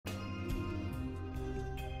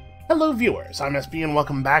Hello viewers, I'm SB and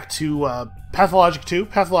welcome back to Pathologic 2.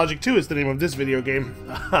 Pathologic 2 is the name of this video game,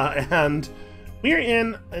 and we are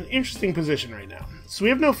in an interesting position right now. So we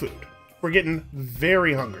have no food. We're getting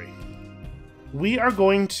very hungry. We are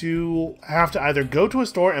going to have to either go to a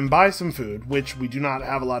store and buy some food, which we do not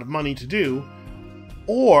have a lot of money to do,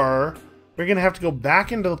 or we're going to have to go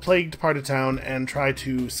back into the plagued part of town and try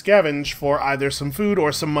to scavenge for either some food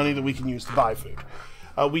or some money that we can use to buy food.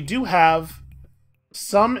 We do have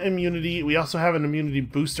some immunity. We also have an immunity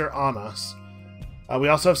booster on us. We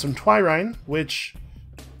also have some Twirine, which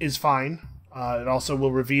is fine. It also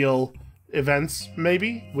will reveal events,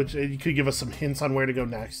 maybe, which you could give us some hints on where to go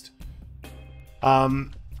next.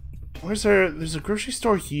 There's a grocery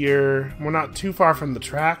store here. We're not too far from the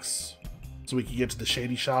tracks, so we can get to the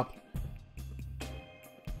shady shop.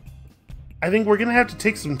 I think we're gonna have to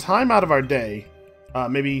take some time out of our day,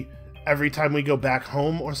 maybe every time we go back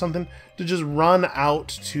home or something, to just run out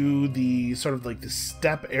to the sort of like the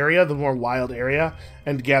steppe area, the more wild area,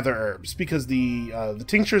 and gather herbs, because the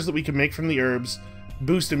tinctures that we can make from the herbs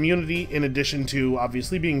boost immunity in addition to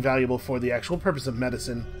obviously being valuable for the actual purpose of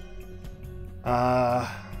medicine.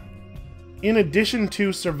 In addition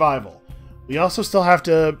to survival, we also still have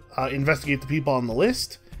to investigate the people on the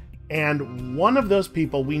list, and one of those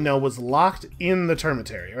people we know was locked in the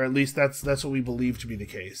termitary, or at least that's what we believe to be the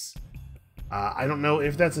case. I don't know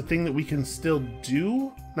if that's a thing that we can still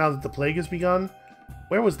do now that the plague has begun.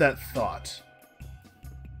 Where was that thought?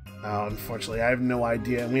 Oh, unfortunately, I have no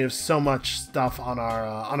idea, and we have so much stuff on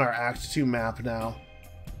our Act 2 map now.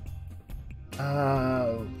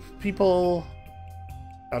 People.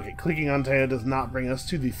 Okay, clicking on Taya does not bring us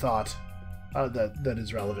to the thought that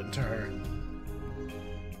is relevant to her.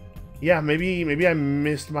 Yeah, maybe I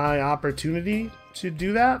missed my opportunity to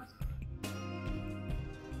do that.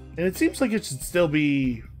 And it seems like it should still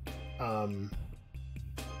be, okay,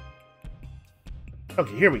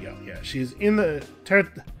 here we go. Yeah, she's in the...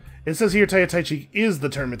 It says here Taya Taichi is the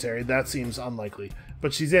termitary. That seems unlikely.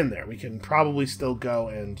 But she's in there. We can probably still go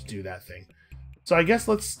and do that thing. So I guess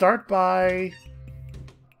let's start by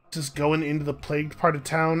just going into the plagued part of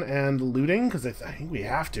town and looting, because I think we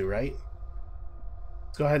have to, right?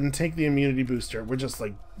 Let's go ahead and take the immunity booster. We're just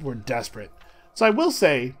like, we're desperate. So I will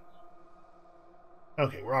say...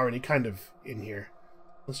 Okay, we're already kind of in here.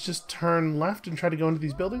 Let's just turn left and try to go into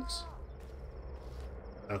these buildings.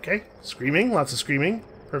 Okay, screaming, lots of screaming.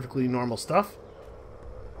 Perfectly normal stuff.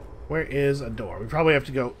 Where is a door? We probably have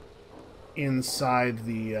to go inside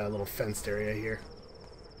the little fenced area here.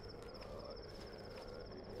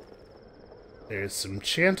 There's some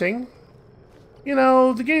chanting. You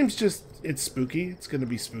know, the game's just, it's spooky. It's gonna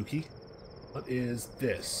be spooky. What is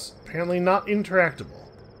this? Apparently not interactable.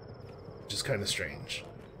 Which is kind of strange.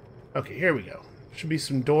 Okay, here we go. Should be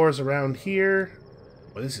some doors around here.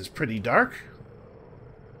 Well, this is pretty dark.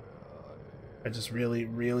 I just really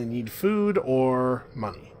need food or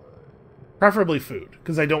money. Preferably food,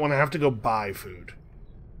 because I don't want to have to go buy food.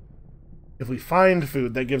 If we find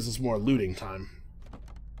food, that gives us more looting time.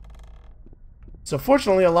 So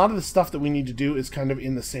fortunately, a lot of the stuff that we need to do is kind of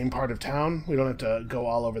in the same part of town. We don't have to go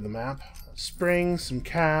all over the map. Spring, some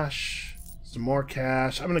cash... Some more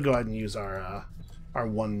cash. I'm gonna go ahead and use our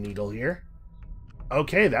one needle here.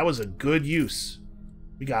 Okay, that was a good use.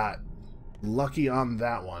 We got lucky on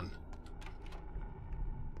that one.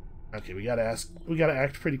 Okay, we gotta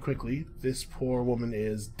act pretty quickly. This poor woman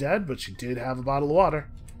is dead, but she did have a bottle of water.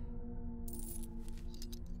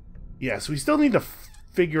 Yeah, so we still need to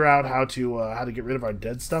figure out how to get rid of our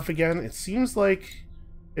dead stuff again. It seems like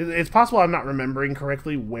it's possible I'm not remembering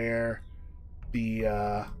correctly where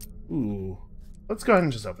the ooh. Let's go ahead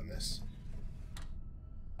and just open this.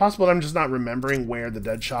 Possible that I'm just not remembering where the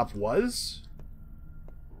dead shop was.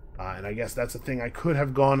 And I guess that's a thing I could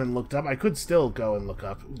have gone and looked up. I could still go and look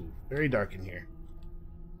up. Ooh, very dark in here.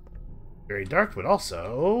 Very dark, but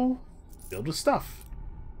also filled with stuff.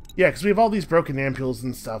 Yeah, because we have all these broken ampules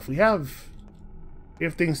and stuff. We have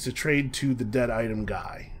things to trade to the dead item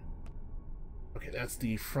guy. Okay, that's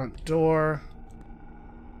the front door.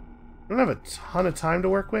 I don't have a ton of time to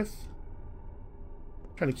work with.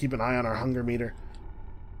 I'm trying to keep an eye on our hunger meter.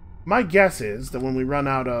 My guess is that when we run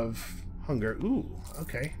out of hunger... Ooh,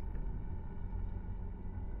 okay.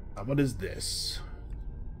 What is this?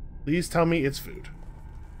 Please tell me it's food.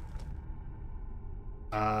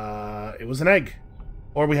 It was an egg.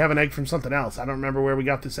 Or we have an egg from something else. I don't remember where we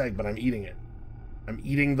got this egg, but I'm eating it. I'm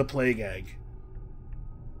eating the plague egg.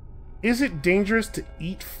 Is it dangerous to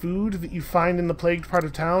eat food that you find in the plagued part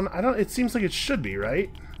of town? It seems like it should be, right?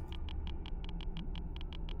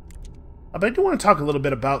 But I do want to talk a little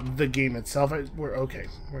bit about the game itself. We're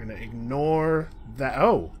going to ignore that.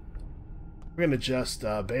 Oh, We're gonna just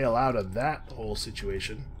bail out of that whole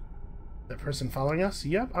situation. That person following us?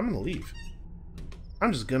 Yep, I'm gonna leave.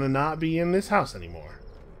 I'm just gonna not be in this house anymore.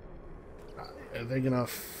 Are they gonna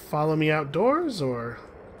follow me outdoors, or...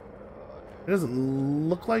 It doesn't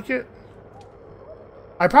look like it.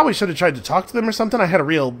 I probably should have tried to talk to them or something. I had a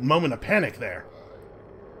real moment of panic there.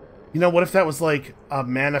 You know, what if that was like a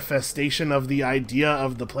manifestation of the idea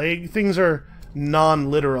of the plague? Things are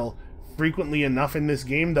non-literal frequently enough in this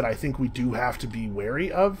game that I think we do have to be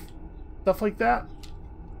wary of stuff like that.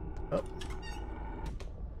 Oh.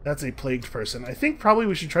 That's a plagued person. I think probably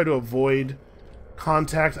we should try to avoid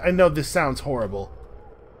contact. I know this sounds horrible,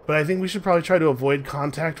 but I think we should probably try to avoid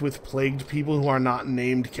contact with plagued people who are not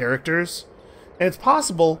named characters. And it's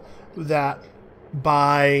possible that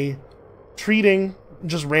by treating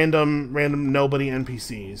just random nobody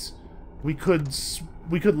NPCs, we could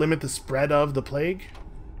limit the spread of the plague,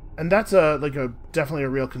 and that's definitely a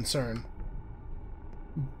real concern.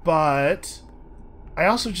 But I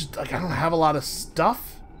also just I don't have a lot of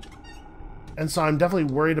stuff, and so I'm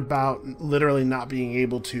definitely worried about literally not being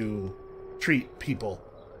able to treat people.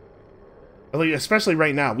 Especially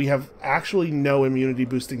right now, we have actually no immunity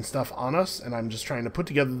boosting stuff on us, and I'm just trying to put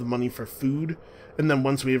together the money for food. And then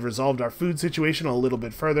once we have resolved our food situation a little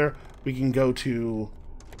bit further, we can go to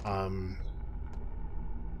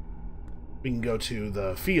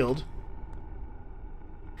the field.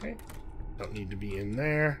 Okay, don't need to be in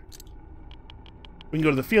there. We can go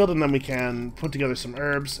to the field, and then we can put together some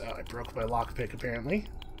herbs. I broke my lockpick apparently.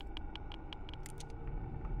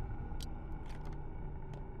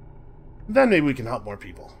 Then maybe we can help more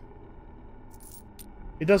people.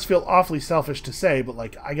 It does feel awfully selfish to say, but,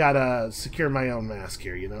 like, I gotta secure my own mask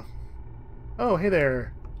here, you know? Oh, hey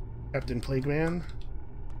there, Captain Plagueman.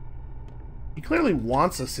 He clearly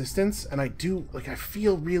wants assistance, and I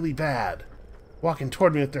feel really bad. Walking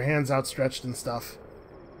toward me with their hands outstretched and stuff.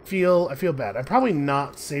 I feel bad. I'm probably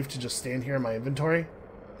not safe to just stand here in my inventory.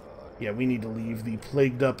 Yeah, we need to leave the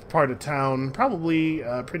plagued up part of town probably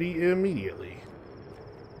pretty immediately.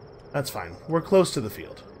 That's fine. We're close to the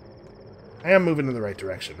field. I am moving in the right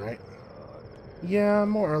direction, right? Yeah,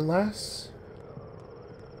 more or less.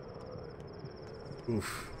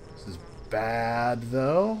 Oof. This is bad,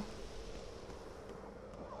 though.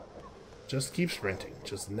 Just keep sprinting.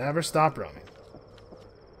 Just never stop running.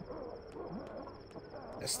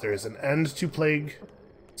 Yes, there is an end to plague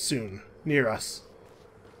soon, near us.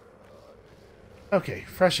 Okay,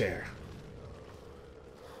 fresh air.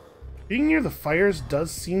 Being near the fires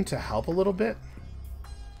does seem to help a little bit.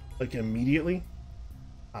 Like, immediately.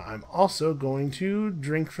 I'm also going to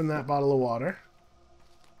drink from that bottle of water.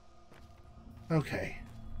 Okay.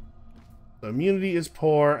 The immunity is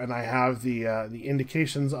poor, and I have the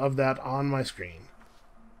indications of that on my screen.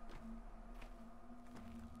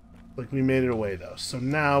 Like, we made it away, though. So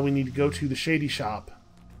now we need to go to the shady shop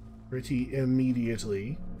pretty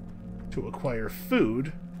immediately to acquire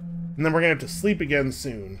food. And then we're going to have to sleep again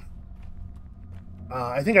soon.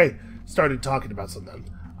 I think I started talking about something.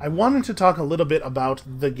 I wanted to talk a little bit about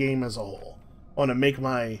the game as a whole. I want to make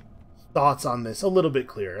my thoughts on this a little bit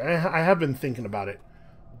clearer. I have been thinking about it.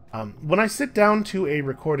 When I sit down to a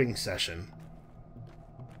recording session,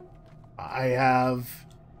 I have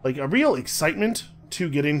like a real excitement to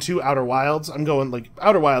get into Outer Wilds. I'm going like,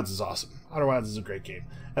 Outer Wilds is awesome. Outer Wilds is a great game,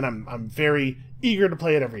 and I'm very eager to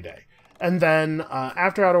play it every day. And then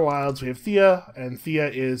after Outer Wilds, we have Thea, and Thea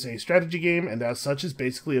is a strategy game, and as such is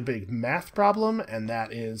basically a big math problem, and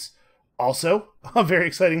that is also a very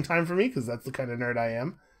exciting time for me, because that's the kind of nerd I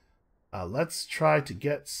am. Let's try to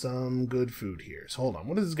get some good food here. So hold on,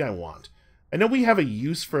 what does this guy want? I know we have a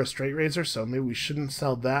use for a straight razor, so maybe we shouldn't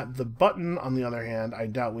sell that. The button, on the other hand, I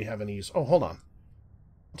doubt we have any use. Oh, hold on.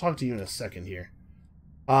 I'll talk to you in a second here.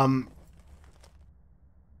 Did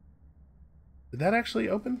that actually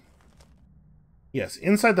open? Yes,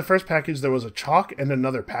 inside the first package there was a chalk and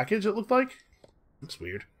another package, it looked like. That's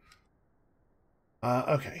weird.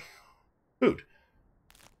 Okay. Food.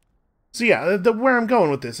 So yeah, where I'm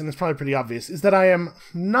going with this, and it's probably pretty obvious, is that I am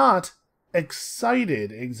not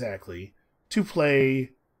excited exactly to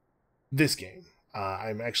play this game.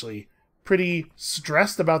 I'm actually pretty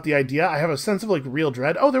stressed about the idea. I have a sense of like real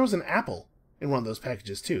dread. Oh, there was an apple in one of those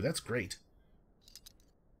packages too. That's great.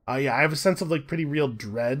 Yeah, I have a sense of like pretty real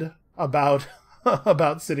dread about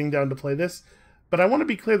about sitting down to play this, but I want to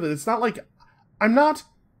be clear that it's not like I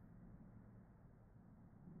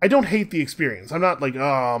don't hate the experience. I'm not like,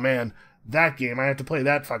 oh man, that game, I have to play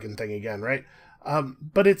that fucking thing again, right?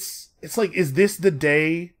 But it's like, is this the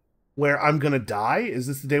day where I'm gonna die? Is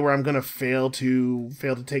this the day where I'm gonna fail to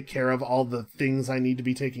take care of all the things I need to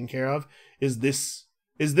be taking care of? Is this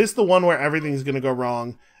Is this the one where everything's going to go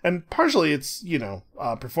wrong? And partially it's, you know,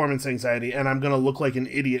 performance anxiety, and I'm going to look like an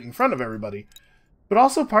idiot in front of everybody. But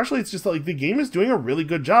also partially it's just like the game is doing a really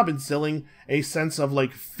good job instilling a sense of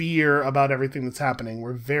like fear about everything that's happening.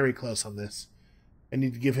 We're very close on this. I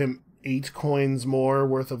need to give him 8 coins more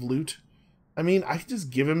worth of loot. I mean, I could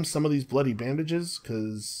just give him some of these bloody bandages,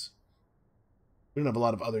 because we don't have a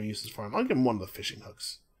lot of other uses for him. I'll give him one of the fishing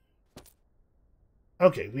hooks.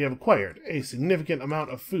 Okay, we have acquired a significant amount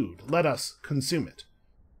of food. Let us consume it.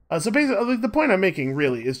 So basically, the point I'm making,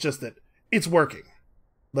 really, is just that it's working.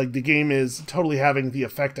 Like, the game is totally having the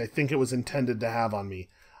effect I think it was intended to have on me.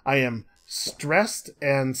 I am stressed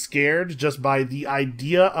and scared just by the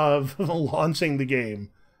idea of launching the game,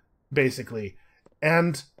 basically.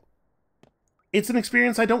 And it's an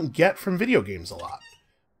experience I don't get from video games a lot.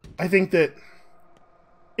 I think that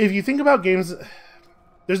if you think about games...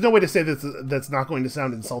 There's no way to say that's not going to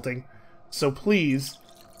sound insulting. So please,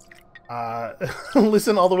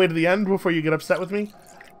 listen all the way to the end before you get upset with me.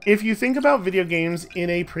 If you think about video games in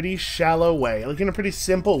a pretty shallow way, like in a pretty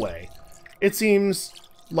simple way, it seems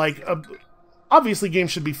like, obviously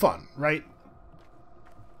games should be fun, right?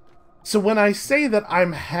 So when I say that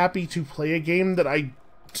I'm happy to play a game that I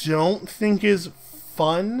don't think is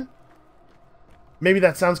fun, maybe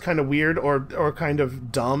that sounds kind of weird or kind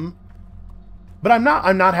of dumb. But I'm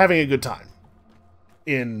not having a good time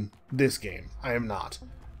in this game. I am not.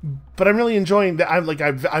 But I'm really enjoying that.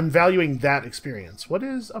 I'm valuing that experience. What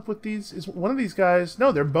is up with these? Is one of these guys?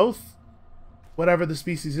 No, they're both whatever the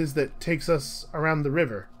species is that takes us around the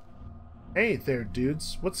river. Hey there,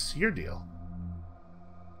 dudes. What's your deal?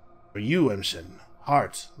 For you, Emshin.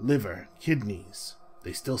 Heart, liver, kidneys.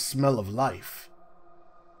 They still smell of life.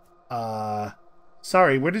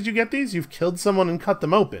 Sorry, where did you get these? You've killed someone and cut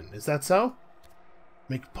them open. Is that so?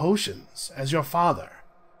 Make potions, as your father.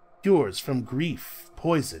 Cures from grief,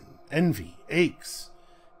 poison, envy, aches.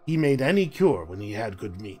 He made any cure when he had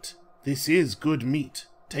good meat. This is good meat.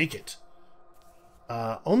 Take it.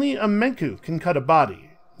 Only a Menku can cut a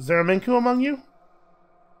body. Is there a Menku among you?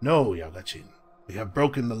 No, Yagachin. We have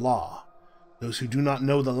broken the law. Those who do not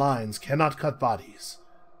know the lines cannot cut bodies.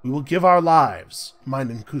 We will give our lives, mine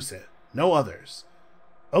and Kuse, no others.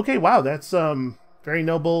 Okay, wow, that's very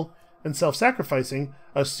noble and self-sacrificing,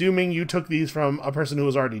 assuming you took these from a person who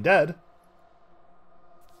was already dead.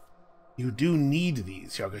 You do need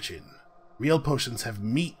these, Yagachin. Real potions have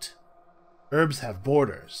meat. Herbs have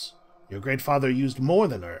borders. Your great father used more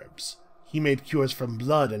than herbs. He made cures from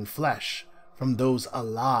blood and flesh, from those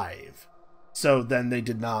alive. So then they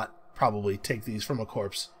did not probably take these from a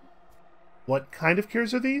corpse. What kind of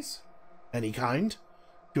cures are these? Any kind.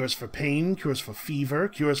 Cures for pain, cures for fever,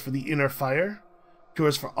 cures for the inner fire.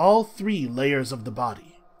 Cures for all 3 layers of the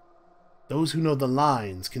body. Those who know the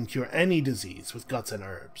lines can cure any disease with guts and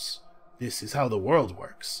herbs. This is how the world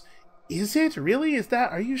works. Is it? Really? Is that?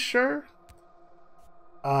 Are you sure?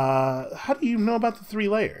 How do you know about the 3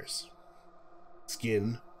 layers?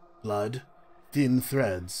 Skin, blood, thin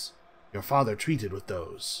threads. Your father treated with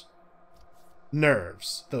those.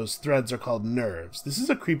 Nerves. Those threads are called nerves. This is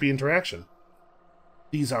a creepy interaction.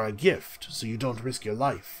 These are a gift, so you don't risk your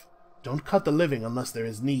life. Don't cut the living unless there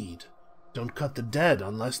is need. Don't cut the dead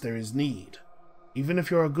unless there is need. Even if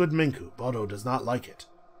you're a good Minku, Bodo does not like it.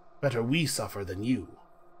 Better we suffer than you.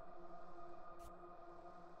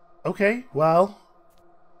 Okay, well...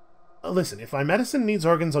 Listen, if my medicine needs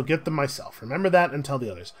organs, I'll get them myself. Remember that and tell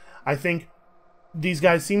the others. I think these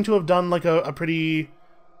guys seem to have done like a pretty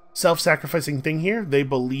self-sacrificing thing here. They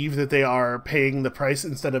believe that they are paying the price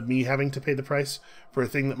instead of me having to pay the price for a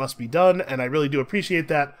thing that must be done, and I really do appreciate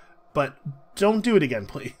that. But don't do it again,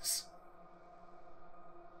 please.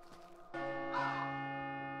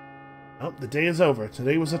 Oh, the day is over.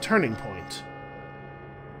 Today was a turning point.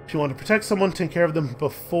 If you want to protect someone, take care of them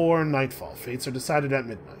before nightfall. Fates are decided at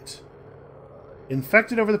midnight.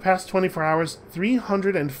 Infected over the past 24 hours,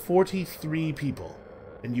 343 people.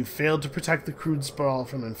 And you failed to protect the crude sprawl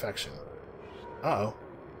from infection. Uh-oh.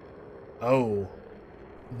 Oh.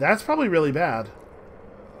 That's probably really bad.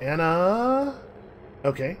 Anna...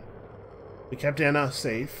 Okay. We kept Anna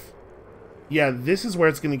safe. Yeah, this is where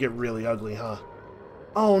it's going to get really ugly, huh?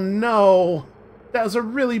 Oh no! That was a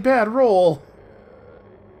really bad roll!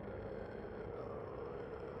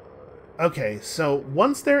 Okay, so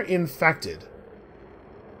once they're infected,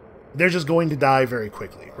 they're just going to die very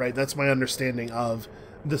quickly, right? That's my understanding of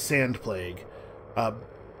the Sand Plague.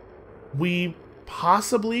 We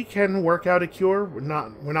possibly can work out a cure. We're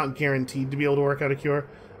not guaranteed to be able to work out a cure,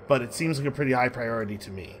 but it seems like a pretty high priority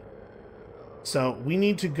to me. So we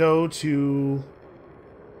need to go to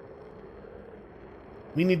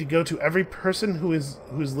We need to go to every person who is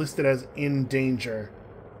listed as in danger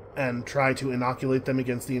and try to inoculate them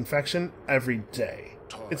against the infection every day.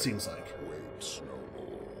 It seems like. Waits no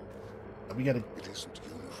more. We gotta... It isn't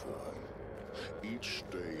uniform. Each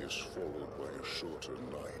day is followed by a shorter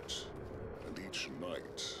night, and each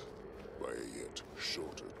night by a yet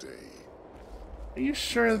shorter day. Are you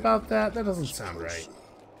sure about that? That doesn't sound right.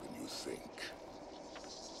 Than you think.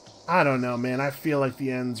 I don't know, man. I feel like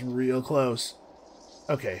the end's real close.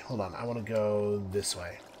 Okay, hold on. I want to go this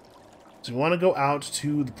way. So we want to go out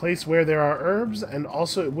to the place where there are herbs, and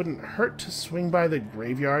also it wouldn't hurt to swing by the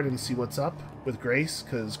graveyard and see what's up with Grace,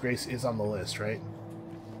 because Grace is on the list, right?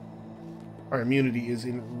 Our immunity is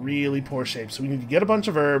in really poor shape, so we need to get a bunch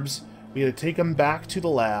of herbs. We gotta take them back to the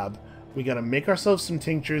lab. We gotta make ourselves some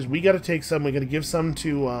tinctures. We gotta take some. We gotta give some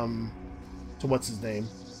to what's his name?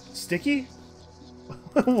 Sticky?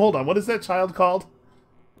 Hold on, what is that child called?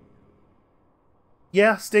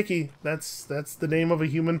 Yeah, Sticky. That's the name of a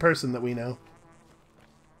human person that we know.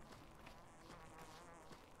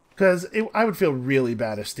 Because I would feel really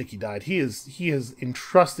bad if Sticky died. He has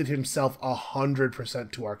entrusted himself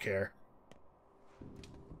 100% to our care.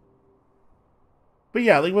 But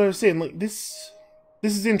yeah, like what I was saying, like this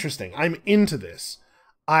is interesting. I'm into this.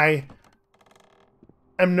 I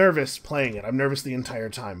am nervous playing it. I'm nervous the entire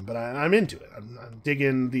time, but I'm into it. I'm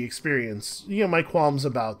digging the experience. You know, my qualms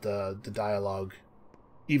about the dialogue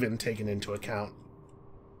even taken into account.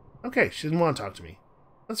 Okay, she didn't want to talk to me.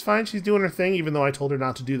 That's fine, she's doing her thing, even though I told her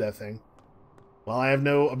not to do that thing. Well, I have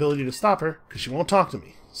no ability to stop her, because she won't talk to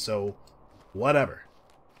me. So, whatever.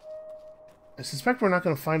 I suspect we're not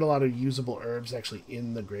going to find a lot of usable herbs actually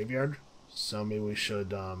in the graveyard, so maybe we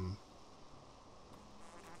should, Oh,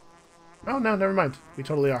 no, never mind. We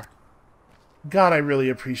totally are. God, I really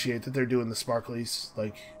appreciate that they're doing the sparklies,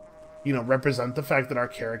 like, you know, represent the fact that our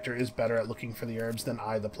character is better at looking for the herbs than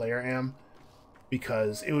I, the player, am.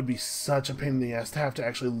 Because it would be such a pain in the ass to have to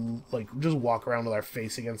actually, like, just walk around with our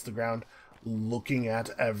face against the ground looking at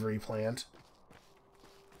every plant.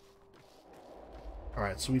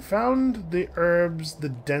 Alright, so we found the herbs the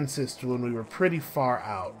densest when we were pretty far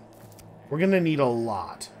out. We're gonna need a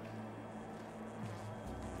lot.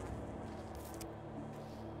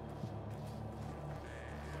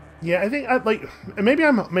 Yeah, I think maybe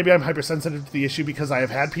I'm hypersensitive to the issue because I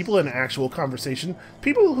have had people in actual conversation,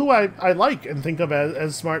 people who I like and think of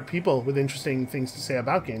as smart people with interesting things to say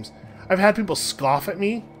about games. I've had people scoff at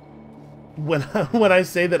me when when I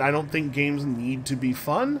say that I don't think games need to be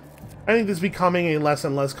fun. I think this is becoming a less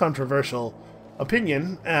and less controversial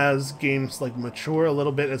opinion as games like mature a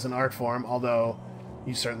little bit as an art form, although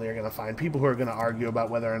you certainly are going to find people who are going to argue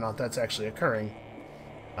about whether or not that's actually occurring.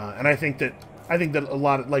 And I think that a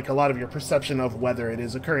lot of your perception of whether it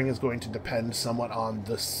is occurring is going to depend somewhat on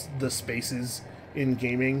the spaces in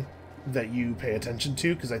gaming that you pay attention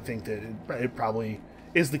to, because I think that it probably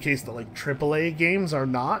is the case that like AAA games are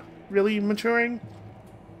not really maturing.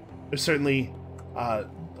 There's certainly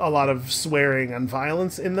a lot of swearing and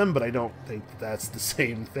violence in them, but I don't think that's the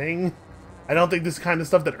same thing. I don't think this kind of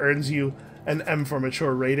stuff that earns you an M for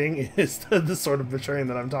mature rating is the sort of maturing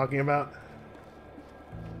that I'm talking about.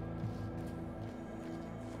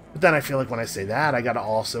 But then I feel like when I say that, I gotta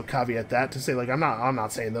also caveat that to say, like, I'm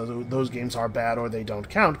not saying those games are bad or they don't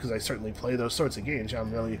count, because I certainly play those sorts of games.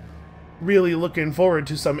 I'm really looking forward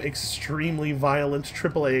to some extremely violent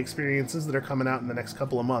AAA experiences that are coming out in the next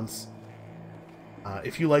couple of months.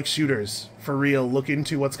 If you like shooters, for real, look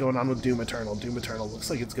into what's going on with Doom Eternal. Doom Eternal looks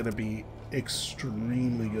like it's gonna be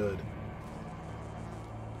extremely good.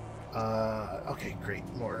 Okay, great.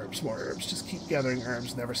 More herbs, more herbs. Just keep gathering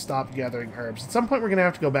herbs. Never stop gathering herbs. At some point, we're going to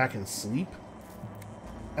have to go back and sleep.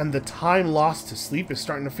 And the time lost to sleep is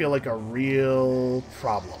starting to feel like a real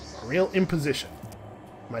problem. A real imposition.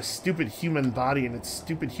 My stupid human body and its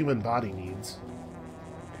stupid human body needs.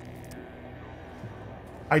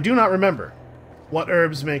 I do not remember what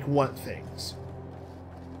herbs make what things.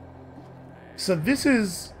 So this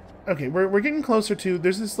is... Okay, we're getting closer to...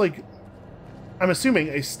 There's this, like... I'm assuming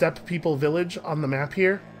a steppe people village on the map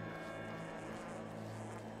here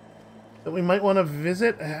that we might want to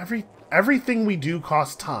visit. Everything we do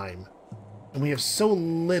costs time, and we have so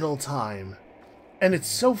little time, and it's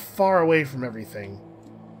so far away from everything.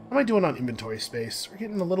 How am I doing on inventory space? We're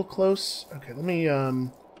getting a little close. Okay, let me try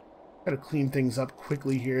to clean things up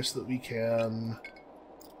quickly here so that we can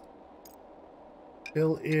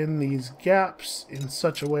fill in these gaps in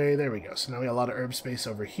such a way. There we go. So now we got a lot of herb space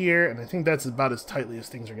over here, and I think that's about as tightly as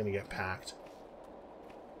things are going to get packed.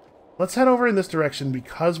 Let's head over in this direction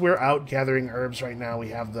because we're out gathering herbs right now. We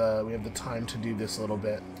have the time to do this a little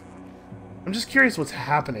bit. I'm just curious what's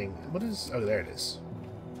happening. What is... Oh, there it is.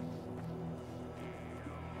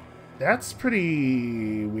 That's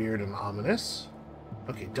pretty weird and ominous.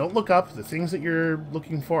 Okay, don't look up. The things that you're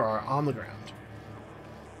looking for are on the ground.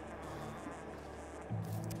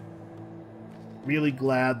 Really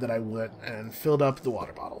glad that I went and filled up the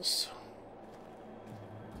water bottles.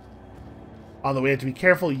 Although we have to be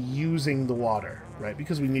careful using the water, right?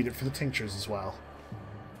 Because we need it for the tinctures as well.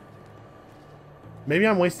 Maybe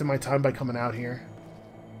I'm wasting my time by coming out here.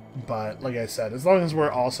 But, like I said, as long as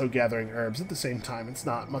we're also gathering herbs at the same time, it's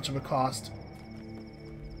not much of a cost.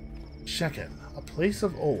 Check-in. A place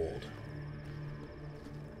of old.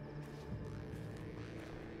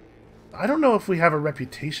 I don't know if we have a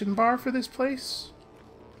reputation bar for this place.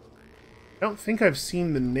 I don't think I've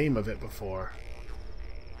seen the name of it before.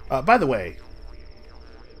 By the way,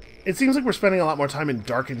 it seems like we're spending a lot more time in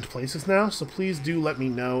darkened places now, so please do let me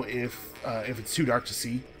know if it's too dark to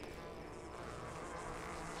see.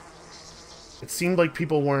 It seemed like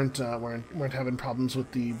people weren't having problems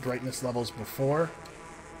with the brightness levels before,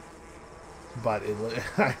 but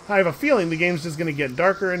I have a feeling the game's just going to get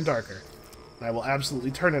darker and darker. And I will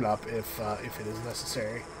absolutely turn it up if it is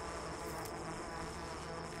necessary.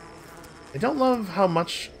 I don't love how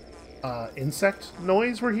much insect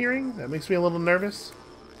noise we're hearing. That makes me a little nervous.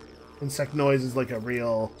 Insect noise is like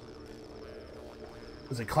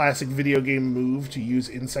it's a classic video game move to use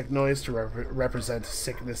insect noise to represent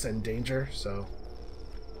sickness and danger, so...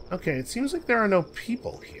 Okay, it seems like there are no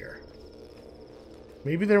people here.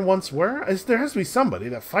 Maybe there once were? There has to be somebody.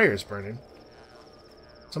 That fire's burning.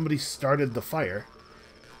 Somebody started the fire.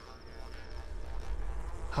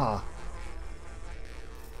 Huh.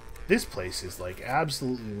 This place is, like,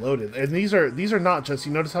 absolutely loaded. And these are not just...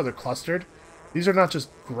 You notice how they're clustered? These are not just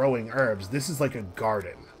growing herbs. This is like a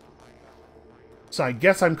garden. So I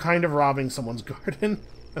guess I'm kind of robbing someone's garden.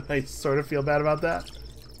 I sort of feel bad about that.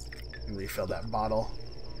 And refill that bottle.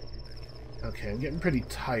 Okay, I'm getting pretty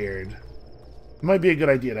tired. It might be a good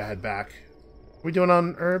idea to head back. What are we doing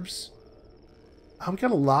on herbs? Oh, we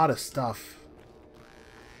got a lot of stuff.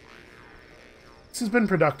 This has been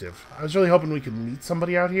productive. I was really hoping we could meet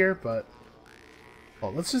somebody out here, but...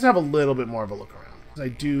 Well, let's just have a little bit more of a look around. 'Cause I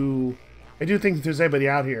do think if there's anybody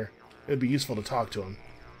out here, it would be useful to talk to them.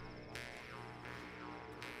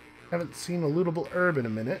 Haven't seen a lootable herb in a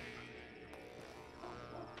minute.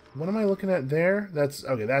 What am I looking at there? That's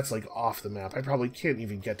okay, that's like off the map. I probably can't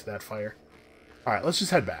even get to that fire. Alright, let's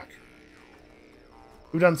just head back.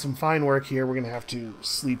 We've done some fine work here. We're going to have to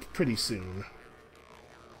sleep pretty soon.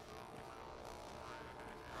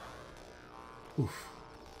 Oof.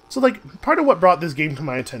 So, like, part of what brought this game to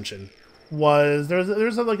my attention was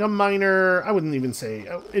there's like a minor, I wouldn't even say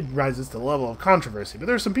it rises to the level of controversy, but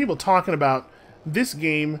there's some people talking about this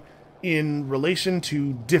game in relation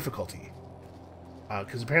to difficulty.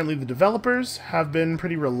 Because apparently the developers have been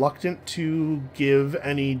pretty reluctant to give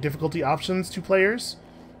any difficulty options to players,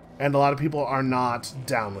 and a lot of people are not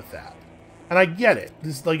down with that. And I get it.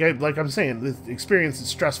 This, like I'm saying, this experience is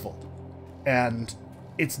stressful, and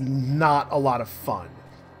it's not a lot of fun.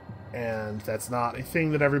 And that's not a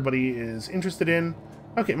thing that everybody is interested in.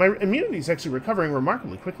 Okay, my immunity is actually recovering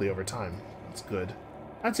remarkably quickly over time. That's good.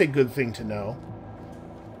 That's a good thing to know.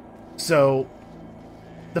 So,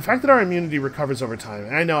 the fact that our immunity recovers over time,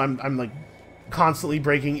 and I know I'm like constantly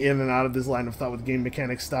breaking in and out of this line of thought with game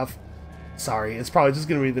mechanics stuff. Sorry, it's probably just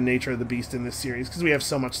going to be the nature of the beast in this series, because we have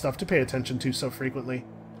so much stuff to pay attention to so frequently.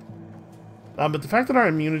 But the fact that our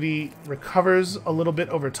immunity recovers a little bit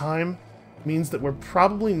over time means that we're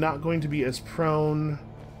probably not going to be as prone...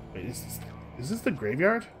 Wait, is this the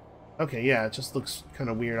graveyard? Okay, yeah, it just looks kind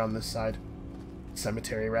of weird on this side.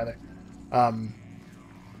 Cemetery, rather. It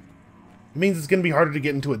means it's going to be harder to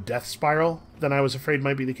get into a death spiral than I was afraid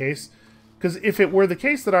might be the case. Because if it were the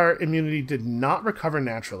case that our immunity did not recover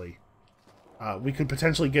naturally, we could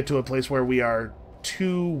potentially get to a place where we are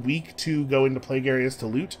too weak to go into plague areas to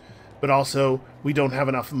loot, but also we don't have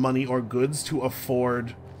enough money or goods to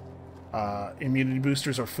afford immunity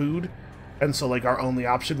boosters or food, and so like our only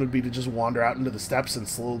option would be to just wander out into the steppes and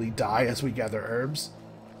slowly die as we gather herbs.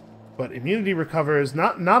 But immunity recovers,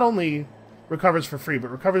 not only recovers for free,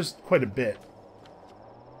 but recovers quite a bit.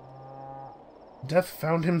 Death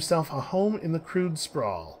found himself a home in the crude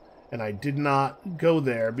sprawl, and I did not go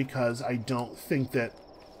there because I don't think that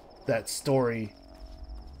that story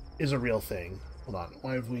is a real thing. Hold on,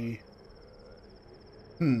 why have we...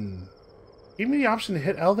 Give me the option to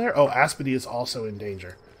hit L there? Oh, Aspedy is also in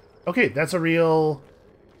danger. Okay, that's a real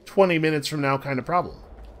 20 minutes from now kind of problem.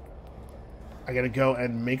 I gotta go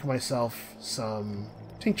and make myself some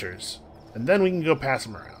tinctures, and then we can go pass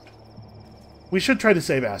them around. We should try to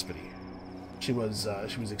save Aspedy. She was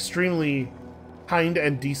extremely kind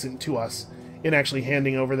and decent to us in actually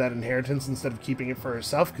handing over that inheritance instead of keeping it for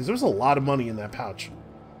herself, because there's a lot of money in that pouch.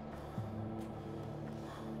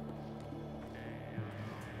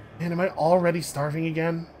 Man, am I already starving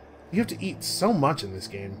again? You have to eat so much in this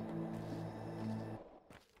game.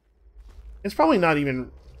 It's probably not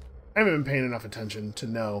even... I haven't been paying enough attention to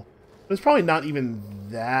know. But it's probably not even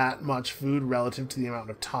that much food relative to the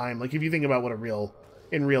amount of time. Like, if you think about what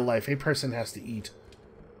in real life, a person has to eat.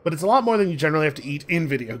 But it's a lot more than you generally have to eat in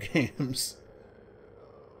video games.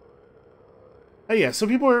 Oh yeah, so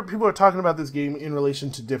people are talking about this game in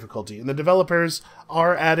relation to difficulty. And the developers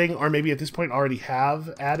are adding, or maybe at this point already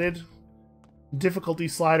have added, difficulty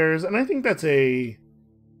sliders. And I think that's a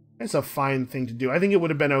fine thing to do. I think it would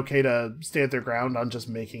have been okay to stand their ground on just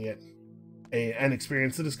making it an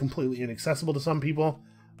experience that is completely inaccessible to some people.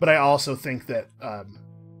 But I also think that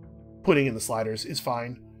putting in the sliders is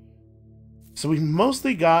fine. So we've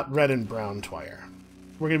mostly got red and brown twire.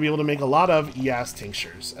 We're going to be able to make a lot of Yas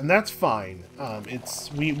tinctures, and that's fine.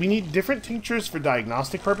 We need different tinctures for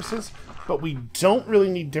diagnostic purposes, but we don't really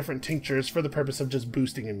need different tinctures for the purpose of just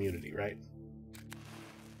boosting immunity, right?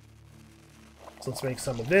 So let's make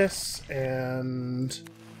some of this, and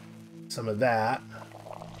some of that.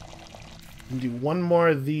 And do one more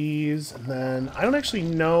of these, and then I don't actually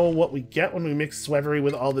know what we get when we mix Swevery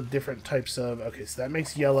with all the different types of... Okay, so that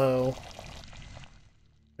makes yellow,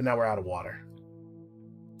 and now we're out of water.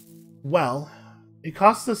 Well, it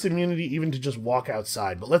costs us immunity even to just walk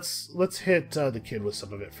outside, but let's hit the kid with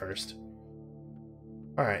some of it first.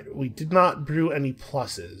 Alright, we did not brew any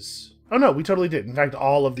pluses. Oh no, we totally did. In fact,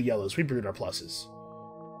 all of the yellows, we brewed our pluses.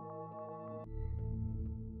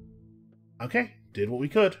 Okay, did what we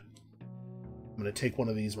could. I'm going to take one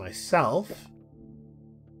of these myself.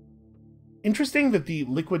 Interesting that the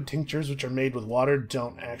liquid tinctures, which are made with water,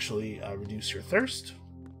 don't actually reduce your thirst.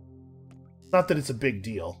 Not that it's a big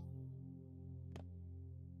deal.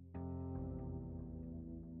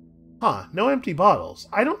 Huh, no empty bottles.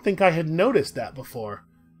 I don't think I had noticed that before.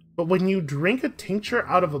 But when you drink a tincture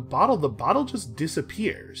out of a bottle, the bottle just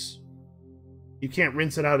disappears. You can't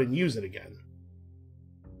rinse it out and use it again.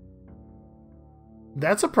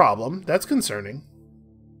 That's a problem. That's concerning.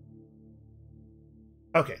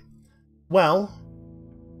 Okay. Well,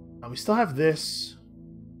 we still have this.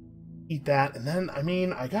 Eat that, and then, I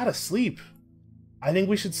mean, I gotta sleep. I think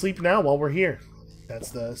we should sleep now while we're here. That's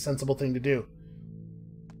the sensible thing to do.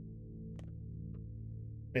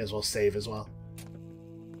 May as well save as well.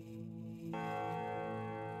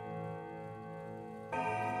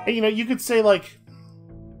 Hey, you know, you could say, like...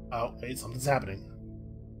 Oh, wait, something's happening.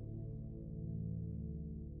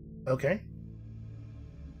 Okay.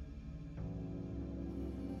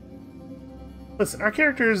 Listen, our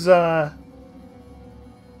character's,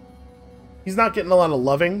 he's not getting a lot of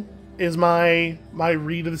loving, is my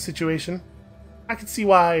read of the situation. I can see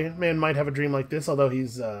why a man might have a dream like this, although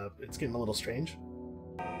he's, it's getting a little strange.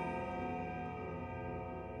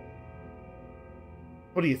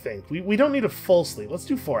 What do you think? We don't need a full sleep. Let's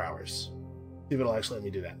do 4 hours. See if it'll actually let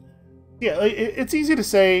me do that. Yeah, it's easy to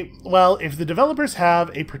say, well, if the developers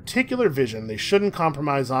have a particular vision, they shouldn't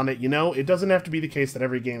compromise on it. You know, it doesn't have to be the case that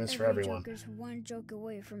every game is for everyone. Joker's one joke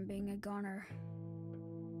away from being a goner.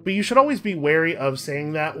 But you should always be wary of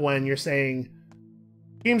saying that when you're saying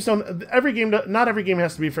games don't... Not every game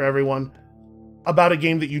has to be for everyone. About a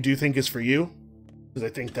game that you do think is for you. Because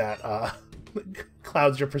I think that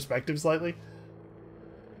clouds your perspective slightly.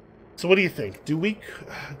 So what do you think?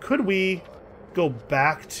 Could we go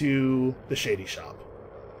back to the Shady Shop?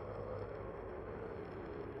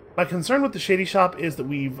 My concern with the Shady Shop is that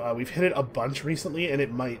we've hit it a bunch recently, and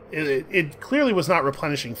it clearly was not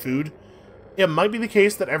replenishing food. It might be the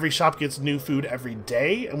case that every shop gets new food every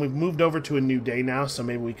day, and we've moved over to a new day now, so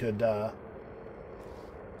maybe we could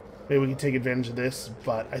take advantage of this.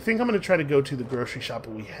 But I think I'm going to try to go to the grocery shop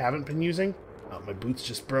that we haven't been using. Oh, my boots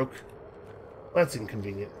just broke. That's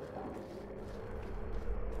inconvenient.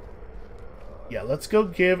 Yeah, let's go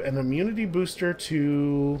give an immunity booster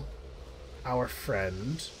to our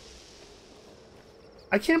friend.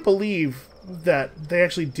 I can't believe that they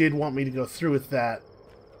actually did want me to go through with that,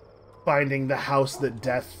 finding the house that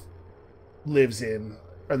Death lives in,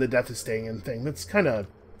 or the Death is staying in thing. That's kind of...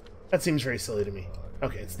 that seems very silly to me.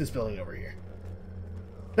 Okay, it's this building over here.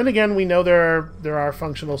 Then again, we know there are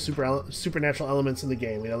functional supernatural elements in the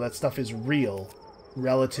game. We know that stuff is real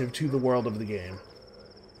relative to the world of the game.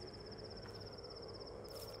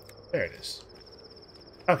 There it is.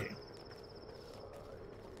 Okay.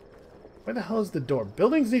 Where the hell is the door?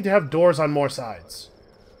 Buildings need to have doors on more sides.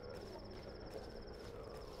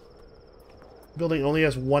 Building only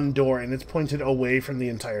has one door, and it's pointed away from the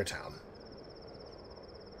entire town.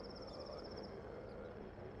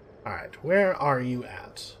 Alright, where are you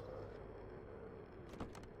at?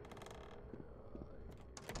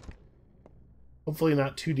 Hopefully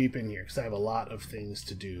not too deep in here, because I have a lot of things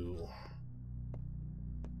to do.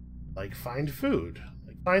 Like find food.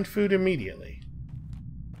 Like find food immediately.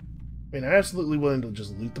 I mean, I'm absolutely willing to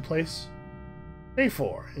just loot the place. Day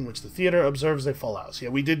 4, in which the theater observes a full house. Yeah,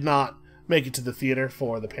 we did not make it to the theater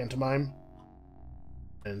for the pantomime.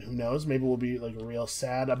 And who knows, maybe we'll be like real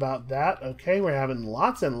sad about that. Okay, we're having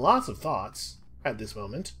lots and lots of thoughts at this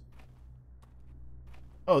moment.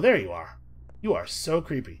 Oh, there you are. You are so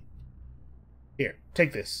creepy. Here,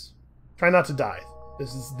 take this. Try not to die.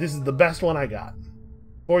 This is the best one I got.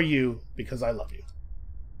 For you, because I love you.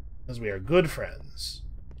 Because we are good friends.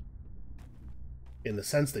 In the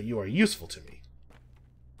sense that you are useful to me.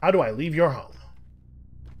 How do I leave your home?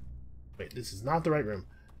 Wait, this is not the right room.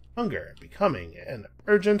 Hunger becoming an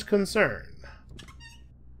urgent concern.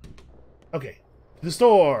 Okay. To the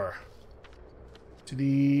store. To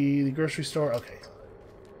the grocery store. Okay.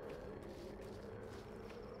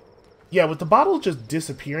 Yeah, with the bottle just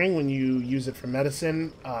disappearing when you use it for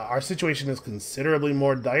medicine, our situation is considerably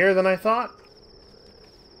more dire than I thought.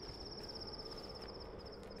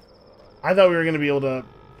 I thought we were going to be able to...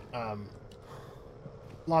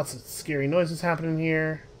 lots of scary noises happening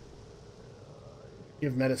here.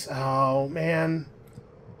 Give medicine... Oh, man.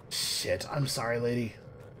 Shit, I'm sorry, lady.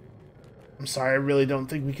 I'm sorry, I really don't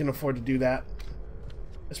think we can afford to do that.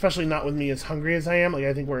 Especially not with me as hungry as I am. Like,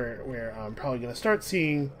 I think we're probably going to start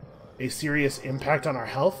seeing a serious impact on our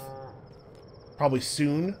health. Probably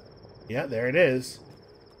soon. Yeah, there it is.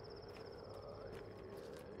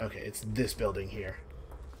 Okay, it's this building here.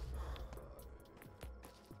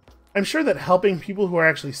 I'm sure that helping people who are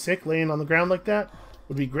actually sick laying on the ground like that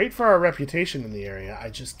would be great for our reputation in the area. I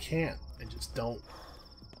just can't. I just don't.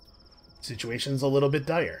 Situation's a little bit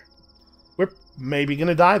dire. We're maybe going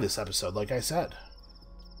to die this episode, like I said.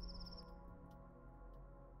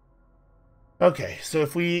 Okay, so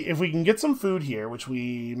if we can get some food here, which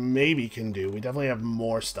we maybe can do, we definitely have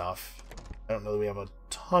more stuff. I don't know that we have a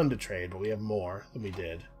ton to trade, but we have more than we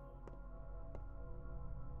did.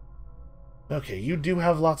 Okay, you do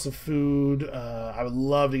have lots of food. I would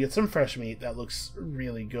love to get some fresh meat. That looks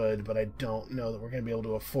really good, but I don't know that we're going to be able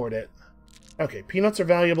to afford it. Okay, peanuts are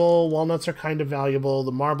valuable. Walnuts are kind of valuable.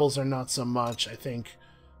 The marbles are not so much. I think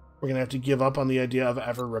we're going to have to give up on the idea of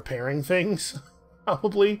ever repairing things,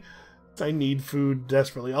 probably. I need food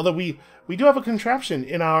desperately. Although we do have a contraption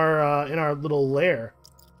in our little lair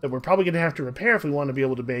that we're probably going to have to repair if we want to be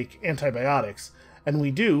able to make antibiotics. And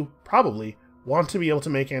we do, probably, want to be able to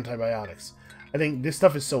make antibiotics. I think this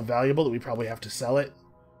stuff is so valuable that we probably have to sell it.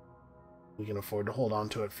 We can afford to hold on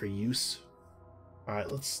to it for use.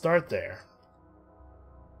 Alright, let's start there.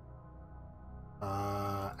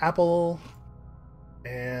 Apple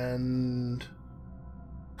and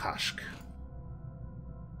Kashk.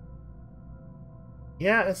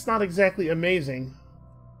 Yeah, it's not exactly amazing.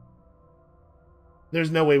 There's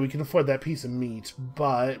no way we can afford that piece of meat,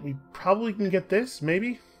 but we probably can get this,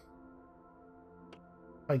 maybe?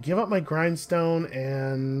 I give up my grindstone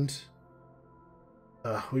and...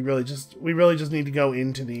 we really just need to go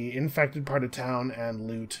into the infected part of town and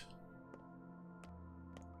loot.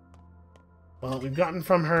 Well, we've gotten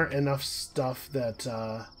from her enough stuff that,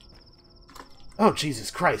 Oh, Jesus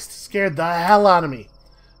Christ! Scared the hell out of me!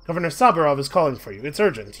 Governor Saburov is calling for you. It's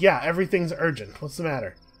urgent. Yeah, everything's urgent. What's the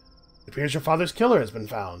matter? It appears your father's killer has been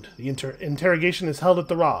found. The interrogation is held at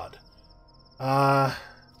the Rod. Found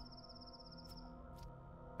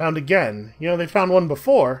again. You know, they found one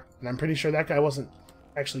before, and I'm pretty sure that guy wasn't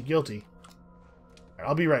actually guilty. Right,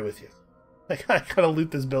 I'll be right with you. I gotta loot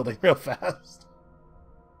this building real fast.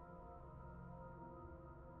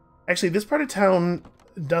 Actually, this part of town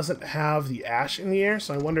doesn't have the ash in the air,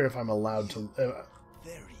 so I wonder if I'm allowed to... There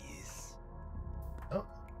he is. Oh,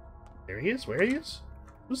 there he is? Where he is?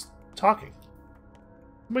 Who's talking?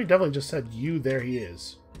 Somebody definitely just said, you, there he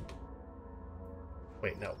is.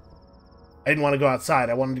 Wait, no. I didn't want to go outside.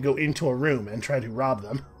 I wanted to go into a room and try to rob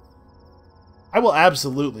them. I will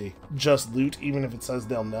absolutely just loot, even if it says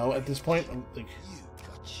they'll know at this point. I'm like...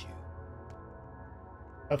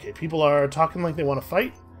 Okay, people are talking like they want to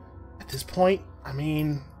fight. At this point, I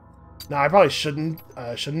mean... No, I probably shouldn't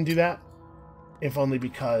do that. If only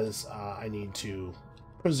because I need to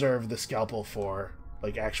preserve the scalpel for,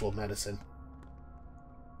 like, actual medicine.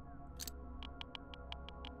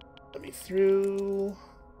 Let me through...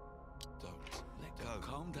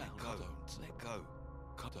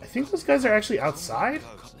 I think those guys are actually outside?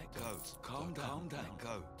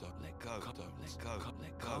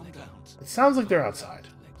 It sounds like they're outside.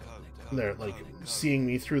 They're, like, seeing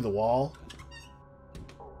me through the wall.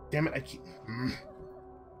 Damn it,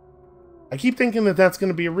 I keep thinking that that's going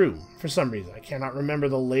to be a room, for some reason. I cannot remember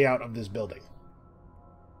the layout of this building.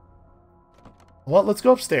 Well, let's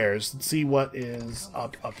go upstairs and see what is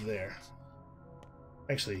up there.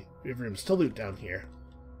 Actually, we have rooms to loot down here.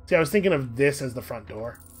 See, I was thinking of this as the front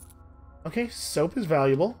door. Okay, soap is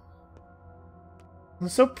valuable.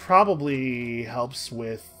 And soap probably helps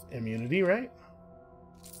with immunity, right?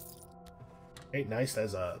 Okay, nice.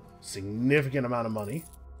 That's a significant amount of money.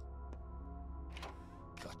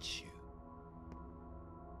 Got you.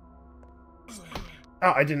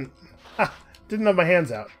 Oh, I didn't have my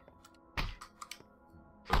hands out.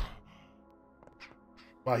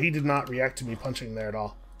 Wow, he did not react to me punching there at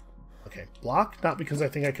all. Okay, block? Not because I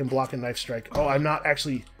think I can block a knife strike. Oh, I'm not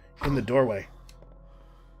actually in the doorway.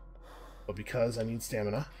 But because I need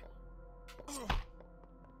stamina.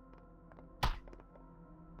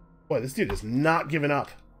 Boy, this dude is not giving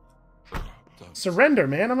up. Surrender,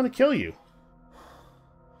 man. I'm going to kill you.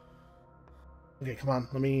 Okay, come on.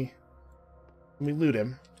 Let me loot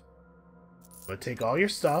him. I'm going to take all your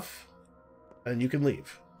stuff, and you can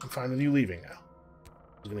leave. I'm fine with you leaving now.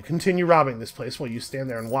 I'm going to continue robbing this place while you stand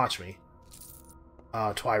there and watch me.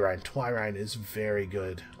 Twyrine. Twyrine is very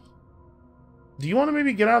good. Do you want to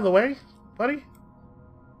maybe get out of the way, buddy?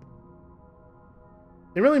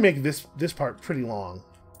 They really make this part pretty long.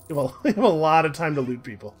 They have a lot of time to loot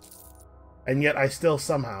people. And yet I still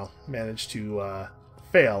somehow managed to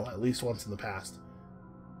fail at least once in the past.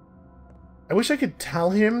 I wish I could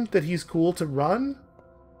tell him that he's cool to run.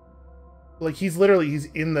 Like, he's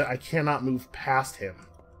in the... I cannot move past him.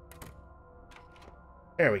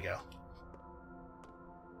 There we go.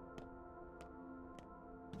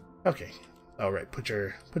 Okay. Alright, put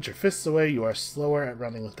your fists away. You are slower at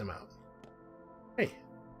running with them out. Hey.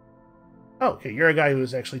 Oh, okay, you're a guy who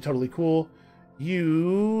is actually totally cool.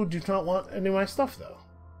 You do not want any of my stuff, though.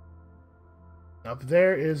 Up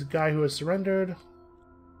there is a guy who has surrendered.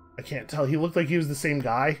 I can't tell. He looked like he was the same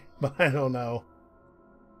guy, but I don't know.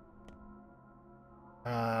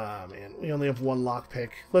 Ah, man. We only have one lockpick.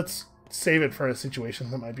 Let's save it for a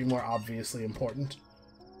situation that might be more obviously important.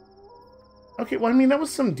 Okay, well, I mean, that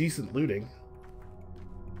was some decent looting.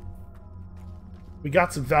 We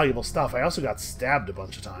got some valuable stuff. I also got stabbed a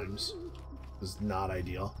bunch of times. It was not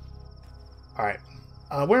ideal. Alright.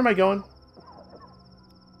 Where am I going?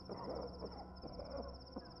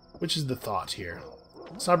 Which is the thought here?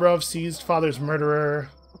 Sabrov seized father's murderer.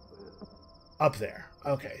 Up there.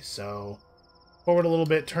 Okay, so... forward a little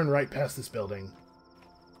bit, turn right past this building.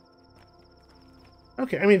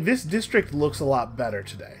 Okay, I mean, this district looks a lot better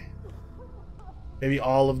today. Maybe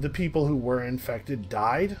all of the people who were infected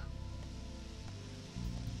died?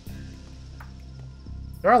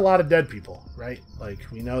 There are a lot of dead people, right? Like,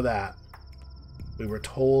 we know that. We were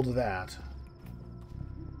told that.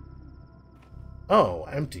 Oh,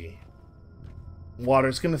 empty.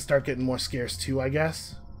 Water's gonna start getting more scarce too, I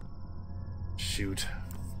guess? Shoot.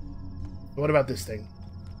 What about this thing?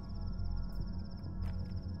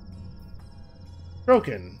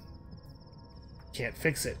 Broken. Can't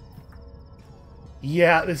fix it.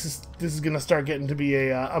 Yeah, this is gonna start getting to be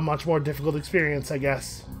a much more difficult experience, I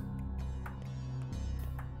guess.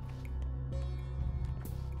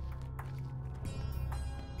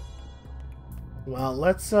 Well,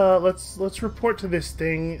 let's report to this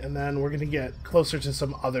thing, and then we're gonna get closer to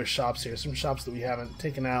some other shops here, some shops that we haven't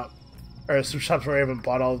taken out, or some shops where I haven't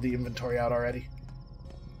bought all of the inventory out already.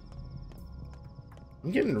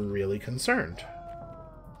 I'm getting really concerned.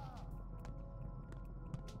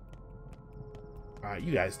 Alright,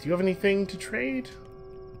 you guys, do you have anything to trade?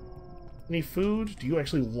 Any food? Do you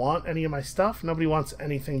actually want any of my stuff? Nobody wants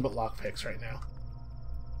anything but lockpicks right now.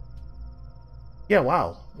 Yeah,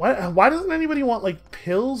 wow. Why doesn't anybody want, like,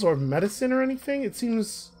 pills or medicine or anything? It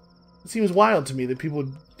seems wild to me that people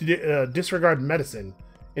would disregard medicine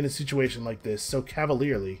in a situation like this so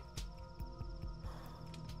cavalierly.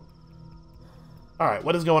 Alright,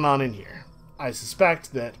 what is going on in here? I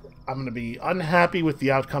suspect that I'm going to be unhappy with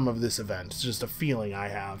the outcome of this event. It's just a feeling I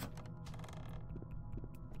have.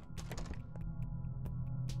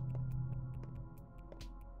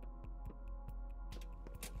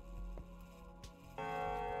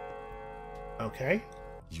 Okay.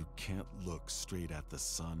 You can't look straight at the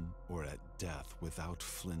sun or at death without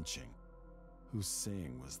flinching. Whose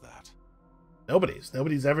saying was that?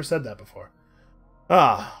 Nobody's ever said that before.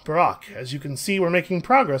 Ah, Barak, as you can see, we're making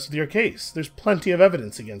progress with your case. There's plenty of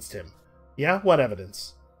evidence against him. Yeah, what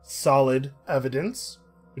evidence? Solid evidence?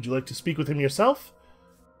 Would you like to speak with him yourself?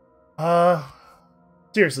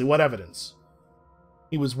 Seriously, what evidence?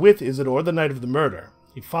 He was with Isidore the night of the murder.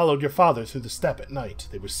 He followed your father through the steppe at night.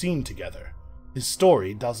 They were seen together. His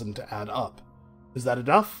story doesn't add up. Is that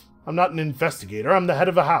enough? I'm not an investigator, I'm the head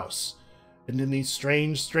of a house. And in these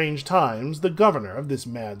strange, strange times, the governor of this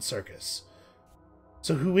mad circus.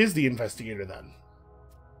 So who is the investigator, then?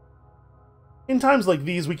 In times like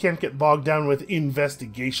these, we can't get bogged down with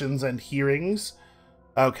investigations and hearings.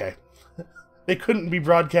 Okay. They couldn't be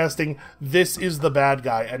broadcasting, "This is the bad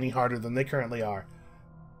guy," any harder than they currently are.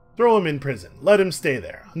 Throw him in prison. Let him stay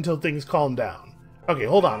there, until things calm down. Okay,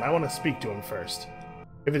 hold on, I want to speak to him first.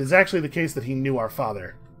 If it is actually the case that he knew our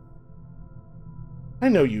father. I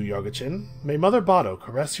know you, Yorgachin. May Mother Bado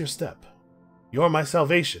caress your step. You're my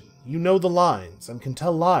salvation. You know the lines, and can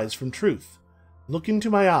tell lies from truth. Look into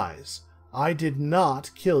my eyes. I did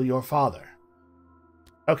not kill your father.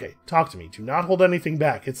 Okay, talk to me. Do not hold anything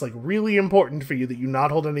back. It's like really important for you that you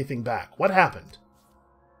not hold anything back. What happened?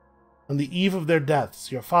 On the eve of their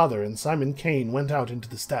deaths, your father and Simon Kane went out into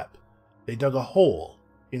the steppe. They dug a hole,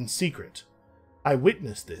 in secret. I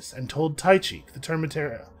witnessed this and told Taichik, the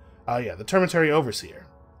termitary overseer.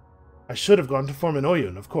 I should have gone to Foreman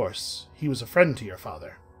Oyun, of course. He was a friend to your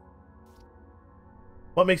father.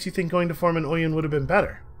 What makes you think going to Foreman Oyun would have been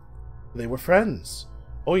better? They were friends.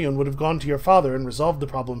 Oyun would have gone to your father and resolved the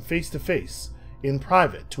problem face to face, in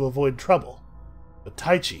private, to avoid trouble. But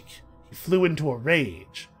Taichik, he flew into a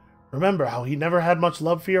rage. Remember how he never had much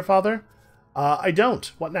love for your father? I don't.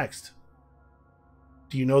 What next?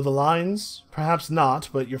 Do you know the lines? Perhaps not,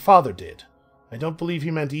 but your father did. I don't believe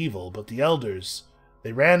he meant evil, but the elders,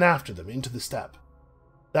 they ran after them into the steppe.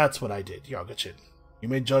 That's what I did, Yorgachin. You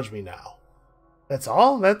may judge me now. That's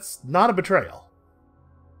all? That's not a betrayal.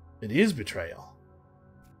 It is betrayal.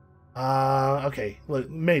 Okay. Well,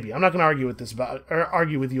 maybe. I'm not going to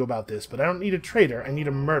argue with you about this, but I don't need a traitor. I need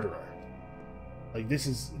a murderer. Like, this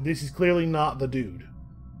is clearly not the dude.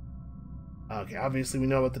 Okay, obviously we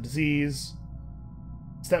know about the disease.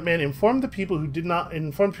 Stepman informed people who did not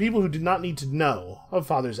need to know of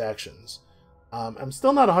father's actions. I'm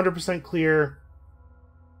still not 100% clear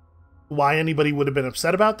why anybody would have been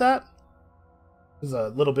upset about that. There's a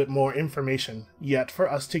little bit more information yet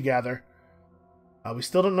for us to gather. We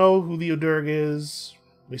still don't know who the Odurg is.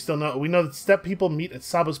 We know that Steppe people meet at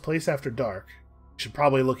Saba's place after dark. We should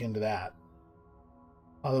probably look into that.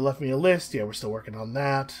 Father left me a list. Yeah, we're still working on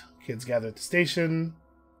that. Kids gather at the station.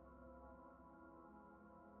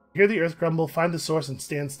 Hear the earth grumble, find the source, and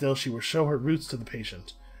stand still. She will show her roots to the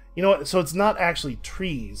patient. You know what? So it's not actually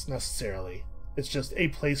trees, necessarily. It's just a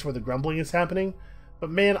place where the grumbling is happening.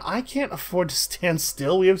 But man, I can't afford to stand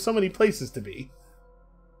still. We have so many places to be.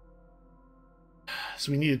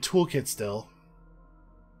 So we need a toolkit still.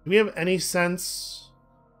 Do we have any sense?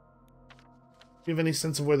 Do you have any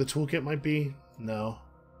sense of where the toolkit might be? No.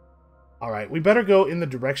 Alright, we better go in the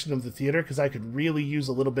direction of the theater, because I could really use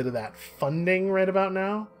a little bit of that funding right about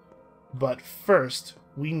now. But first,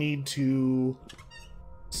 we need to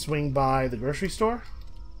swing by the grocery store.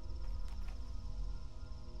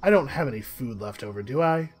 I don't have any food left over, do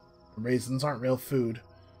I? Raisins aren't real food.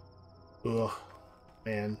 Ugh,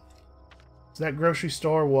 man. So that grocery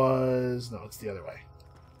store was... No, it's the other way.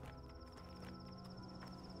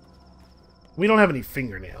 We don't have any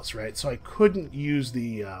fingernails, right? So I couldn't use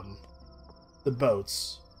the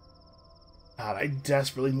boats. God, I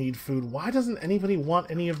desperately need food. Why doesn't anybody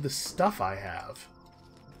want any of the stuff I have?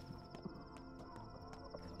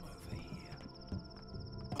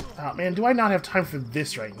 Oh, man, do I not have time for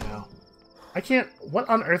this right now? I can't... What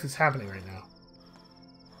on earth is happening right now?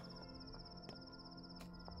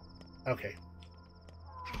 Okay.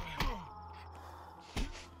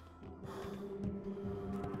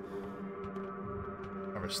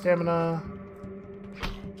 Our stamina.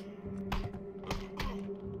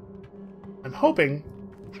 I'm hoping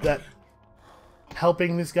that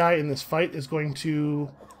helping this guy in this fight is going to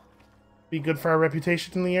be good for our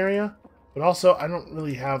reputation in the area. But also, I don't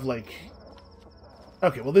really have, like...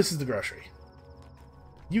 Okay, well, this is the grocery.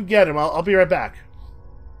 You get him. I'll be right back.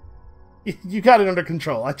 You got it under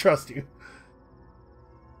control. I trust you.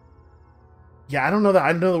 Yeah, I don't know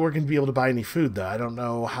that we're going to be able to buy any food, though. I don't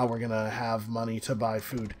know how we're going to have money to buy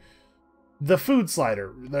food. The food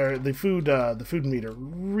slider, the food meter,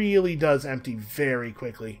 really does empty very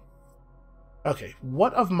quickly. Okay,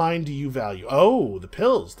 what of mine do you value? Oh, the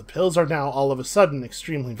pills. The pills are now all of a sudden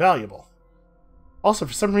extremely valuable. Also,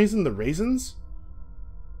 for some reason, the raisins?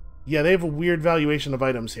 Yeah, they have a weird valuation of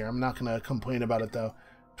items here. I'm not going to complain about it, though.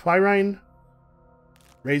 Twirine?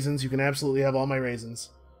 Raisins. You can absolutely have all my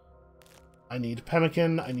raisins. I need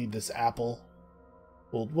pemmican. I need this apple.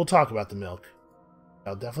 We'll talk about the milk.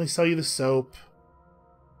 I'll definitely sell you the soap.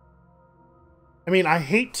 I mean, I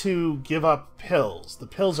hate to give up pills. The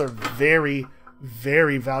pills are very,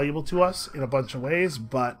 very valuable to us in a bunch of ways,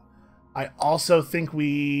 but I also think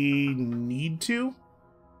we need to.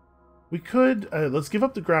 We could, let's give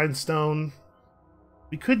up the grindstone.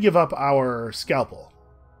 We could give up our scalpel.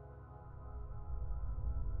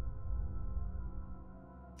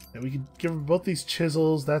 And we could give her both these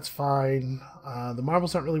chisels, that's fine. The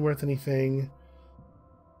marbles aren't really worth anything.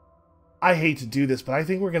 I hate to do this, but I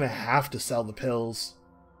think we're going to have to sell the pills.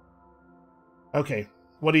 Okay,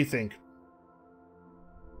 what do you think?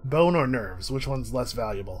 Bone or nerves? Which one's less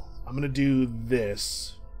valuable? I'm going to do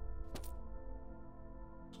this.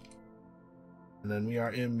 And then we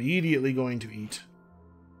are immediately going to eat.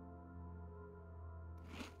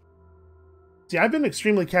 See, I've been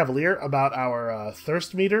extremely cavalier about our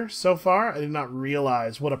thirst meter so far. I did not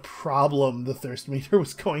realize what a problem the thirst meter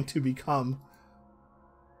was going to become.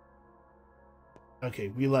 Okay,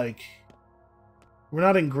 we're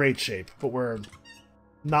not in great shape, but we're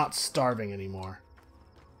not starving anymore.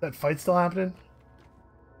 That fight still happening?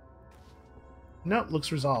 Nope,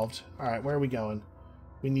 looks resolved. Alright, where are we going?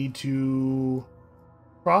 We need to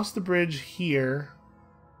cross the bridge here,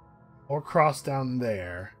 or cross down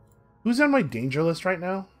there. Who's on my danger list right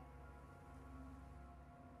now?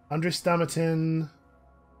 Andristamatin,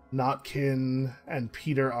 Notkin, and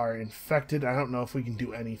Peter are infected. I don't know if we can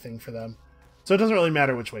do anything for them. So it doesn't really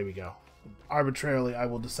matter which way we go. Arbitrarily, I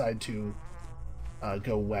will decide to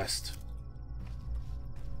go west.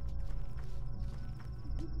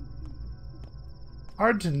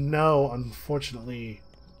 Hard to know, unfortunately,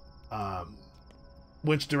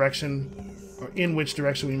 which direction, or in which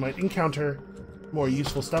direction we might encounter more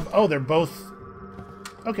useful stuff. Oh, they're both...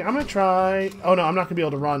 Okay, I'm gonna try... Oh no, I'm not gonna be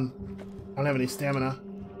able to run. I don't have any stamina.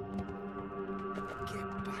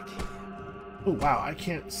 Oh wow, I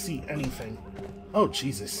can't see anything. Oh,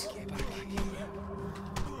 Jesus.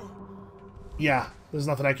 Yeah, there's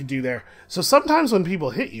nothing I can do there. So sometimes when people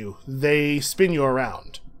hit you, they spin you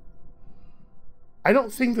around. I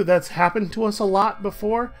don't think that that's happened to us a lot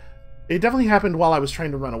before. It definitely happened while I was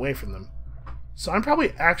trying to run away from them. So I'm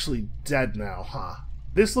probably actually dead now, huh?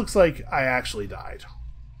 This looks like I actually died.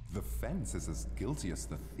 The fence is as guilty as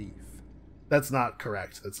the thief. That's not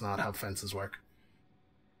correct. That's not how fences work.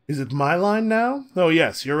 Is it my line now? Oh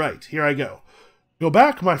yes, you're right. Here I go. Go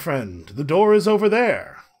back, my friend. The door is over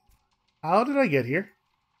there. How did I get here?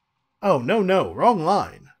 Oh, no, wrong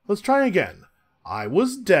line. Let's try again. I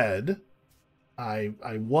was dead. I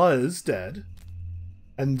was dead.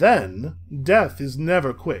 And then, death is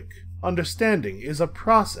never quick. Understanding is a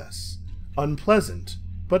process, unpleasant,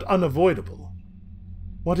 but unavoidable.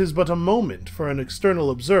 What is but a moment for an external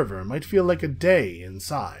observer might feel like a day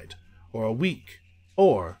inside, or a week,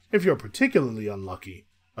 or, if you're particularly unlucky,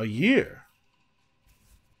 a year.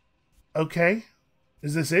 Okay,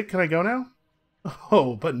 is this it? Can I go now?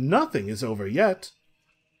 Oh, but nothing is over yet.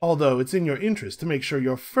 Although it's in your interest to make sure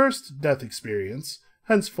your first death experience,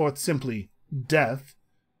 henceforth simply death,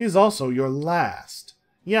 is also your last.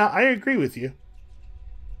 Yeah, I agree with you.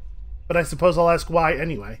 But I suppose I'll ask why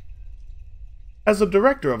anyway. As the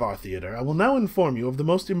director of our theater, I will now inform you of the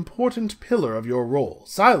most important pillar of your role,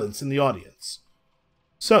 silence in the audience.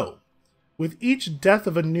 So, with each death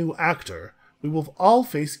of a new actor, we will all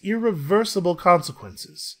face irreversible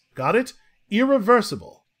consequences. Got it?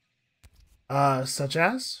 Irreversible. Such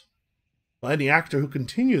as? Well, any actor who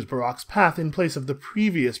continues Barak's path in place of the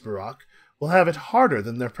previous Barak will have it harder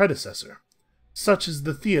than their predecessor. Such is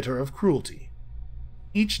the theater of cruelty.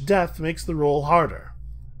 Each death makes the role harder.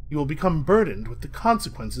 You will become burdened with the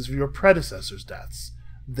consequences of your predecessors' deaths,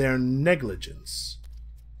 their negligence.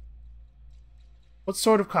 What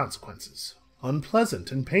sort of consequences?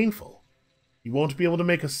 Unpleasant and painful. You won't be able to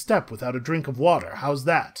make a step without a drink of water, how's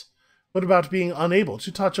that? What about being unable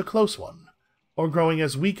to touch a close one? Or growing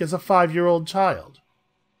as weak as a 5-year-old child?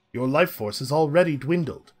 Your life force has already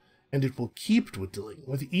dwindled, and it will keep dwindling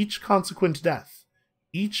with each consequent death.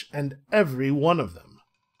 Each and every one of them.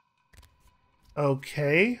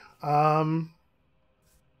 Okay, Why?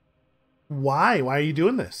 Why are you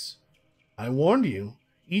doing this? I warned you.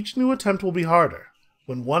 Each new attempt will be harder.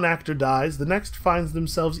 When one actor dies, the next finds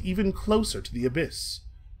themselves even closer to the abyss.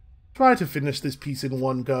 Try to finish this piece in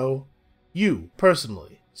one go. You,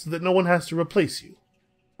 personally, so that no one has to replace you.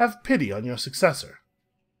 Have pity on your successor.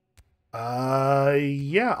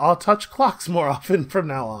 Yeah, I'll touch clocks more often from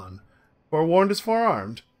now on. Forewarned is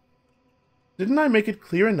forearmed. Didn't I make it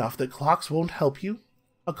clear enough that clocks won't help you?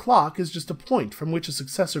 A clock is just a point from which a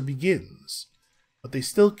successor begins. But they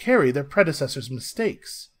still carry their predecessor's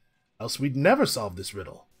mistakes. Else we'd never solve this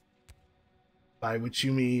riddle. By which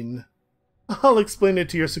you mean... I'll explain it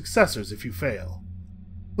to your successors if you fail.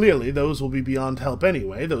 Clearly, those will be beyond help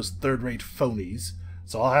anyway, those third-rate phonies,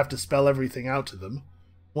 so I'll have to spell everything out to them.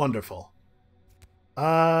 Wonderful.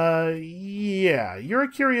 Yeah, you're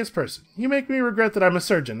a curious person. You make me regret that I'm a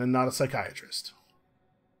surgeon and not a psychiatrist.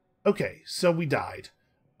 Okay, so we died.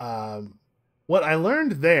 What I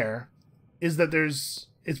learned there is that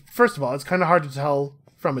first of all, it's kind of hard to tell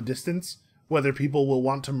from a distance whether people will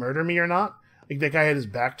want to murder me or not. Like, that guy had his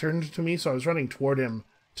back turned to me, so I was running toward him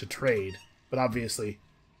to trade. But obviously,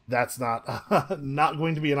 that's not not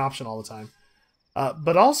going to be an option all the time.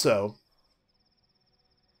 But also,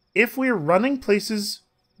 if we're running places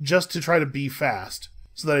just to try to be fast,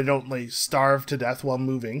 so that I don't, like, starve to death while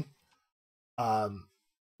moving,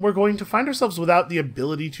 we're going to find ourselves without the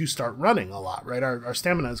ability to start running a lot, right? Our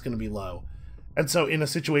stamina is going to be low. And so in a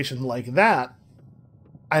situation like that,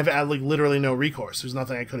 I've had, like, literally no recourse. There's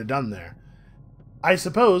nothing I could have done there. I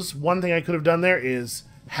suppose one thing I could have done there is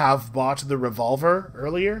have bought the revolver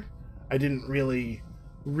earlier. I didn't really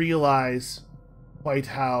realize quite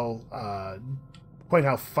how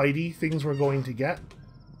fighty things were going to get.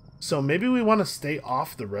 So maybe we want to stay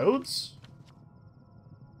off the roads?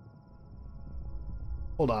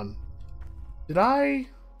 Hold on. Did I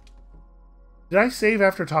save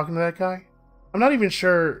after talking to that guy? I'm not even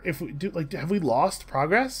sure if we do. Like, have we lost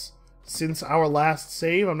progress since our last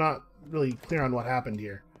save? I'm not really clear on what happened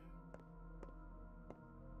here.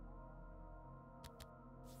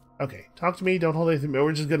 Okay, talk to me. Don't hold anything.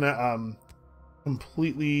 We're just gonna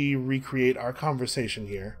completely recreate our conversation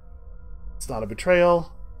here. It's not a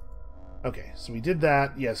betrayal. Okay, so we did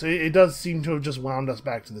that. Yeah, so it does seem to have just wound us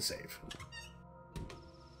back to the save,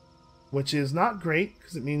 which is not great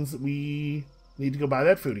because it means that we need to go buy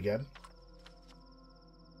that food again.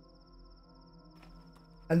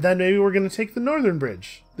 And then maybe we're going to take the northern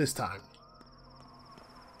bridge this time.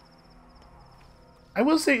 I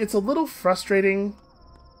will say it's a little frustrating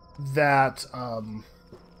that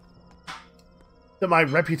that my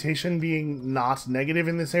reputation being not negative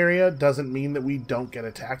in this area doesn't mean that we don't get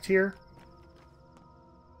attacked here.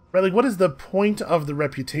 Right, like, what is the point of the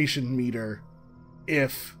reputation meter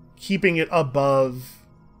if keeping it above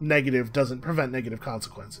negative doesn't prevent negative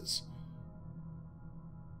consequences?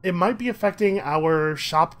 It might be affecting our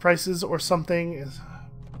shop prices or something. It's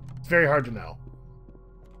very hard to know.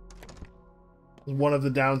 One of the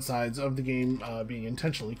downsides of the game being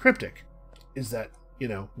intentionally cryptic is that, you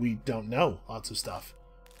know, we don't know lots of stuff.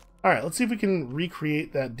 Alright, let's see if we can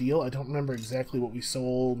recreate that deal. I don't remember exactly what we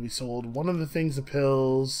sold. We sold one of the things, the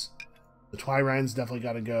pills. The Twirines definitely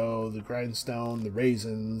got to go. The grindstone, the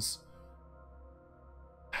raisins.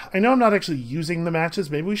 I know I'm not actually using the matches.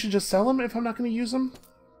 Maybe we should just sell them if I'm not going to use them?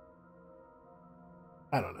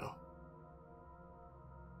 I don't know.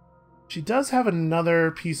 She does have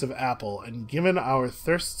another piece of apple, and given our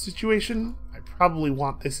thirst situation, I probably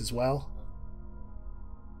want this as well.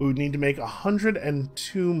 We would need to make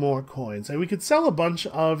 102 more coins. And we could sell a bunch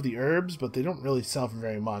of the herbs, but they don't really sell for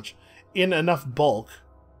very much. In enough bulk,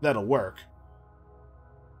 that'll work.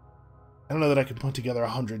 I don't know that I could put together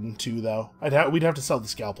 102, though. We'd have to sell the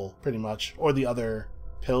scalpel, pretty much, or the other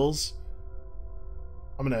pills.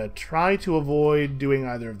 I'm going to try to avoid doing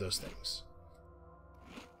either of those things.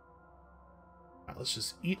 Right, let's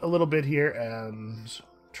just eat a little bit here and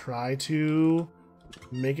try to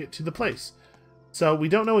make it to the place. So we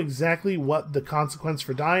don't know exactly what the consequence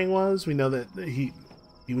for dying was. We know that he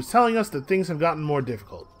was telling us that things have gotten more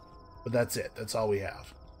difficult. But that's it. That's all we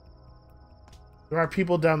have. There are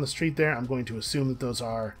people down the street there. I'm going to assume that those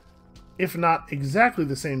are, if not exactly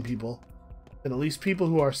the same people, then at least people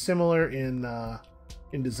who are similar in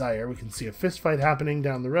desire. We can see a fist fight happening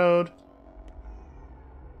down the road.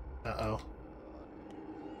 Uh-oh.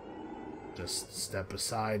 Just step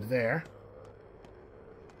aside there.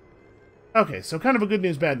 Okay, so kind of a good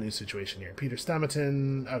news, bad news situation here. Peter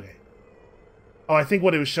Stamaton. Okay. Oh, I think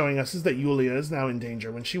what it was showing us is that Yulia is now in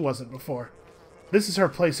danger when she wasn't before. This is her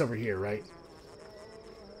place over here, right?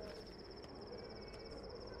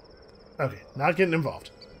 Okay, not getting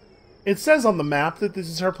involved. It says on the map that this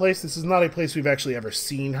is her place. This is not a place we've actually ever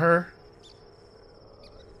seen her.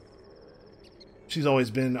 She's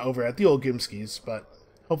always been over at the old Gimskis, but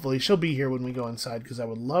hopefully she'll be here when we go inside, because I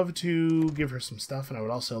would love to give her some stuff, and I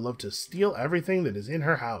would also love to steal everything that is in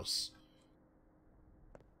her house.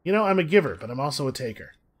 You know, I'm a giver, but I'm also a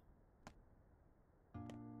taker.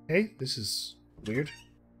 Okay, this is weird.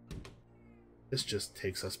 This just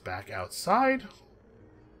takes us back outside.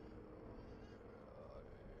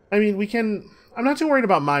 I mean, we can... I'm not too worried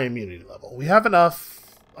about my immunity level. We have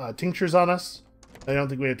enough tinctures on us. I don't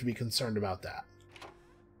think we have to be concerned about that.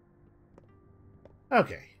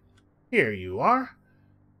 Okay. Here you are.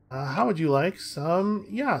 How would you like some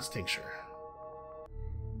Yas tincture?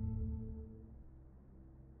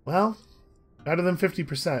 Well, better than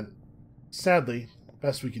 50%. Sadly,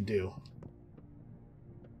 best we could do.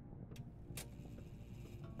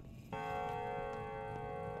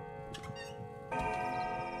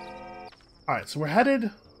 Alright, so we're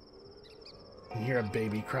headed... You hear a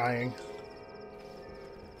baby crying.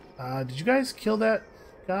 Did you guys kill that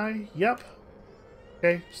guy? Yep.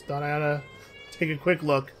 Okay, just thought I ought to take a quick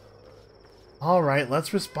look. Alright,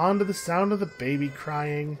 let's respond to the sound of the baby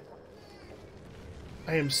crying.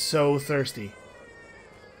 I am so thirsty.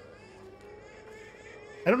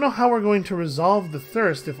 I don't know how we're going to resolve the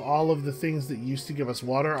thirst if all of the things that used to give us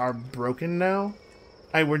water are broken now.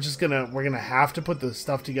 We're gonna have to put the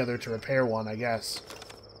stuff together to repair one, I guess.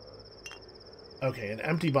 Okay, an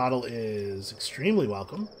empty bottle is extremely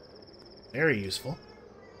welcome. Very useful.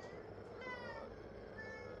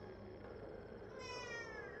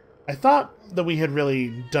 I thought that we had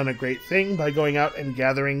really done a great thing by going out and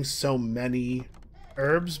gathering so many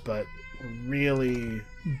herbs, but really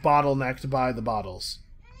bottlenecked by the bottles.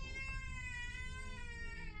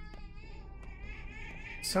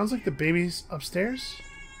 Sounds like the baby's upstairs.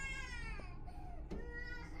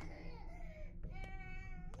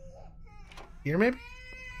 Here, maybe?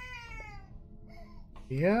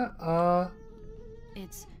 Yeah,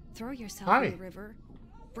 It's throw yourself Hi. in the river,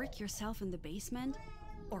 brick yourself in the basement,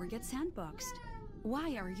 or get sandboxed.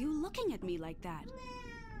 Why are you looking at me like that?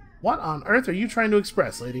 What on earth are you trying to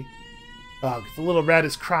express, lady? Ugh, the little rat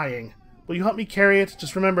is crying. Will you help me carry it?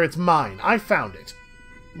 Just remember it's mine. I found it.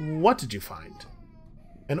 What did you find?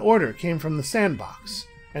 An order came from the sandbox.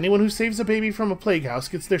 Anyone who saves a baby from a plague house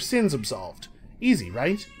gets their sins absolved. Easy,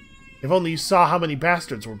 right? If only you saw how many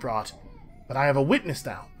bastards were brought. But I have a witness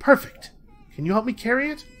now. Perfect. Can you help me carry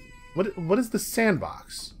it? What is the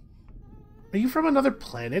sandbox? Are you from another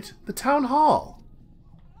planet? The town hall.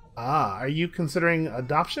 Ah, are you considering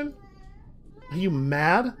adoption? Are you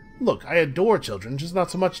mad? Look, I adore children, just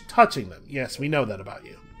not so much touching them. Yes, we know that about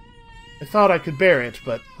you. I thought I could bear it,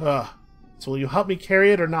 but, so will you help me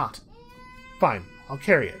carry it or not? Fine, I'll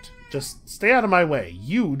carry it. Just stay out of my way.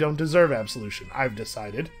 You don't deserve absolution, I've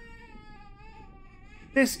decided.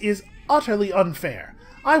 This is utterly unfair.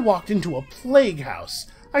 I walked into a plague house.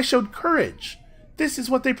 I showed courage. This is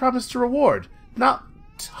what they promised to reward, not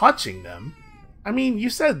touching them. I mean, you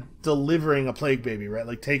said delivering a plague baby, right?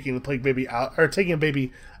 Like taking the plague baby out, or taking a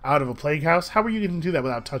baby out of a plague house. How are you going to do that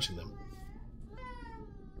without touching them?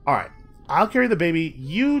 Alright, I'll carry the baby.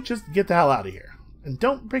 You just get the hell out of here. And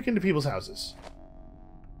don't break into people's houses.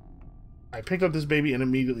 I picked up this baby and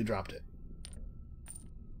immediately dropped it.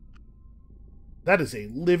 That is a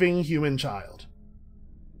living human child.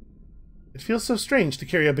 It feels so strange to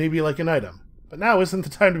carry a baby like an item, but now isn't the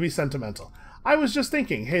time to be sentimental. I was just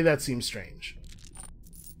thinking, hey, that seems strange.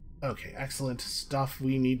 Okay, excellent stuff.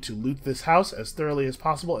 We need to loot this house as thoroughly as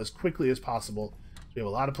possible, as quickly as possible. We have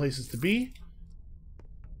a lot of places to be,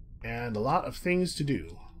 and a lot of things to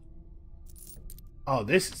do. Oh,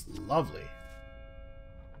 this is lovely.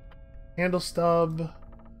 Handle stub.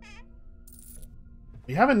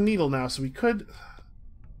 We have a needle now, so we could...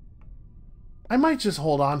 I might just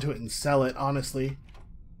hold on to it and sell it, honestly.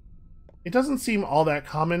 It doesn't seem all that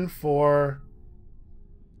common for...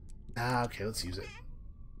 okay, let's use it.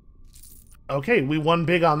 Okay, we won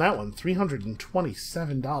big on that one.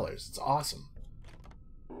 $327. It's awesome.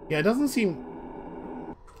 Yeah, it doesn't seem...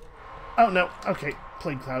 Oh, no. Okay,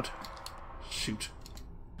 plague cloud. Shoot.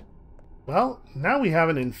 Well, now we have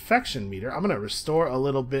an infection meter. I'm going to restore a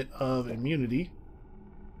little bit of immunity.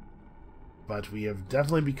 But we have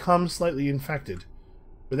definitely become slightly infected.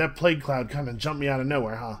 But that plague cloud kind of jumped me out of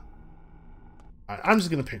nowhere, huh? Alright, I'm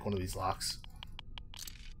just going to pick one of these locks.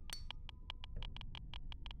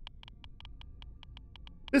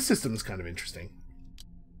 This system is kind of interesting.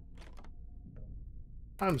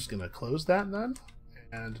 I'm just going to close that then.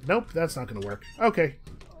 And nope, that's not going to work. Okay.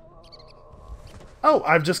 Oh,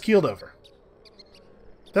 I've just keeled over.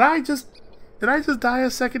 Did I just die a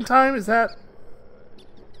second time? Is that...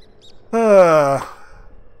 Oh,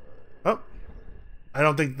 I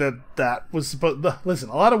don't think that was supposed... Listen,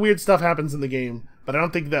 a lot of weird stuff happens in the game, but I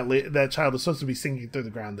don't think that child was supposed to be sinking through the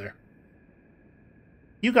ground there.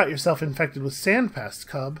 You got yourself infected with sand pests,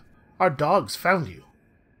 cub. Our dogs found you.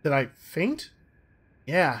 Did I faint?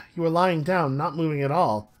 Yeah, you were lying down, not moving at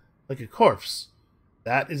all, like a corpse.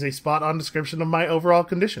 That is a spot-on description of my overall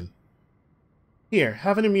condition. Here,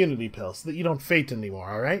 have an immunity pill so that you don't faint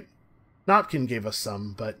anymore, alright? Notkin gave us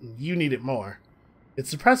some, but you need it more. It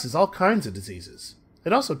suppresses all kinds of diseases.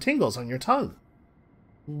 It also tingles on your tongue.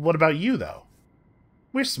 What about you, though?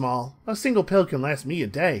 We're small. A single pill can last me a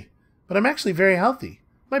day. But I'm actually very healthy.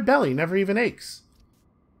 My belly never even aches.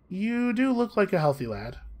 You do look like a healthy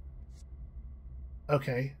lad.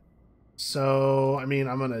 Okay. So, I mean,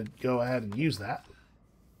 I'm gonna go ahead and use that.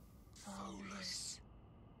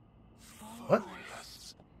 What?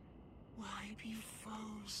 Why be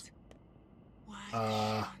foes?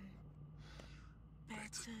 Why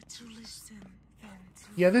better to listen than to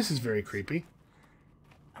Yeah, this is very creepy.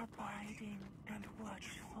 abiding and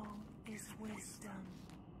watchful is wisdom.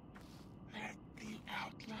 Let the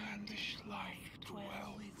outlandish life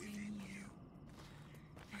dwell within you,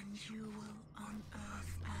 and you will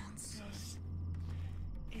unearth answers.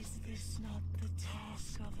 Is this not the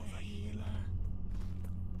task of a healer?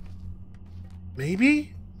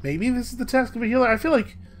 Maybe? Maybe this is the task of a healer? I feel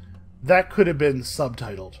like that could have been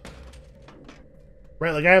subtitled.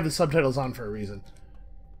 Right, like I have the subtitles on for a reason.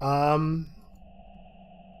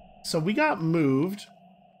 So we got moved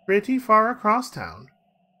pretty far across town.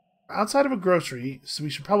 Outside of a grocery, so we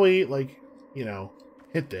should probably, like, you know,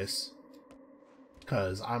 hit this.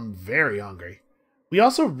 Because I'm very hungry. We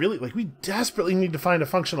also really, like, we desperately need to find a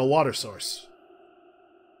functional water source.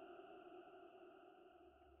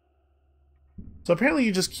 So apparently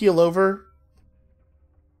you just keel over.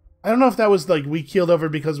 I don't know if that was like we keeled over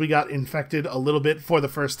because we got infected a little bit for the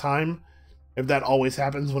first time. If that always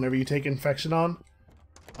happens whenever you take infection on.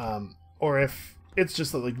 Or if it's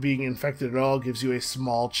just that like being infected at all gives you a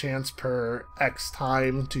small chance per X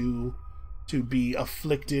time to be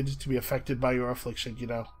afflicted, to be affected by your affliction, you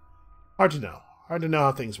know. Hard to know. Hard to know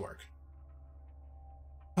how things work.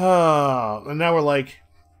 And now we're like,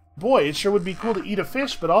 boy, it sure would be cool to eat a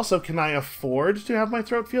fish, but also can I afford to have my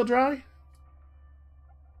throat feel dry?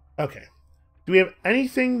 Okay. Do we have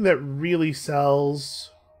anything that really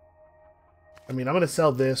sells? I mean, I'm going to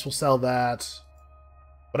sell this. We'll sell that.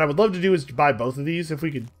 What I would love to do is to buy both of these if we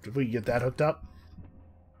could get that hooked up.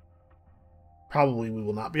 Probably we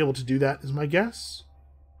will not be able to do that, is my guess.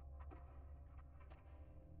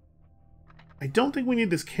 I don't think we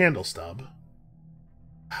need this candle stub.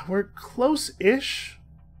 We're close-ish.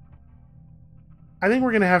 I think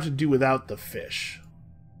we're going to have to do without the fish.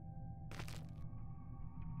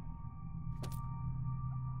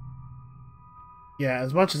 Yeah,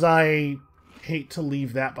 as much as I hate to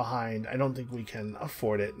leave that behind, I don't think we can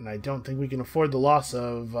afford it, and I don't think we can afford the loss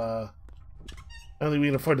of, I don't think we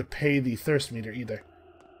can afford to pay the thirst meter either.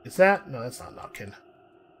 Is that? No, that's not Notkin.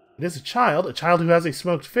 It is a child who has a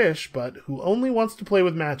smoked fish, but who only wants to play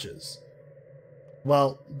with matches.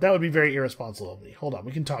 Well, that would be very irresponsible of me. Hold on,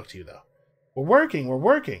 we can talk to you, though. We're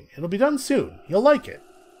working. It'll be done soon. You'll like it.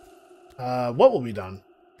 What will be done?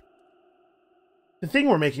 The thing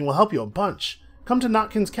we're making will help you a bunch. Come to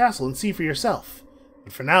Notkin's castle and see for yourself.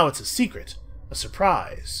 But for now, it's a secret. A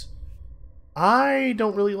surprise. I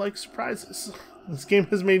don't really like surprises. This game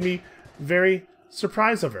has made me very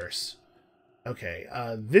surprise-averse. Okay,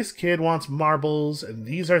 this kid wants marbles, and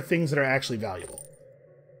these are things that are actually valuable.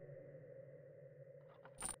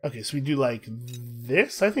 Okay, so we do like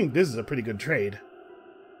this. I think this is a pretty good trade.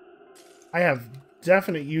 I have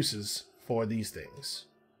definite uses for these things.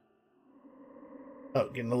 Oh,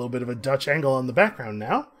 getting a little bit of a Dutch angle on the background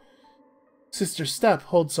now. Sister Step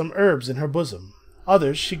holds some herbs in her bosom.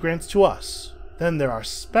 Others she grants to us. Then there are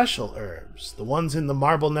special herbs, the ones in the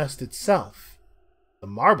marble nest itself. The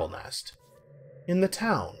marble nest? In the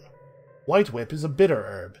town. White whip is a bitter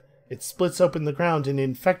herb. It splits open the ground in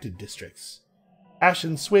infected districts.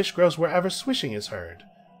 Ashen swish grows wherever swishing is heard,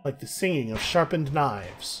 like the singing of sharpened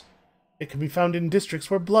knives. It can be found in districts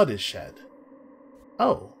where blood is shed.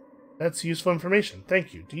 Oh, that's useful information.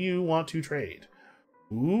 Thank you. Do you want to trade?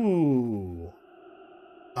 Ooh.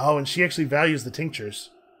 Oh, and she actually values the tinctures.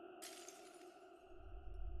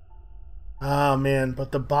 Ah, man,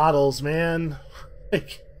 but the bottles, man.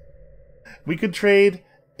 Like, we could trade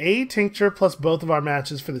a tincture plus both of our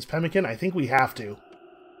matches for this pemmican. I think we have to.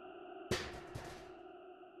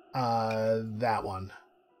 That one.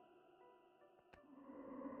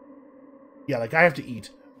 Yeah, like I have to eat.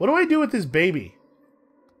 What do I do with this baby?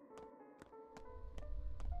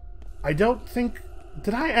 I don't think...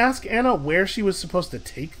 Did I ask Anna where she was supposed to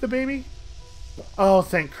take the baby? Oh,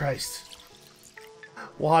 thank Christ.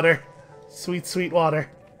 Water. Sweet, sweet water.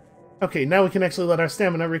 Okay, now we can actually let our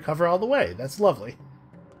stamina recover all the way. That's lovely.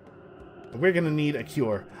 We're gonna need a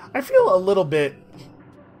cure. I feel a little bit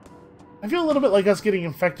like us getting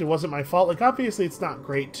infected wasn't my fault. Like, obviously it's not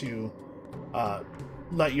great to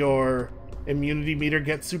let your immunity meter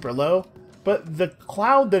get super low, but the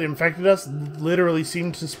cloud that infected us literally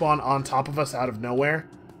seemed to spawn on top of us out of nowhere.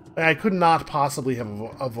 I could not possibly have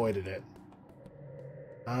avoided it.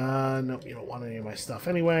 No, you don't want any of my stuff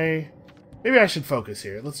anyway. Maybe I should focus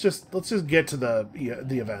here. Let's just get to the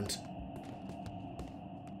event.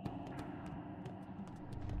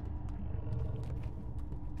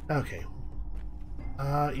 Okay.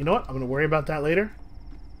 You know what? I'm gonna worry about that later.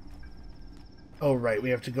 Oh, right. We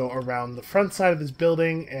have to go around the front side of this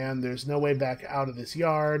building, and there's no way back out of this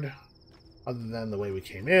yard other than the way we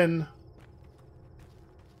came in.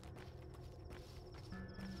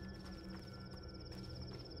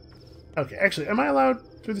 Okay, actually, am I allowed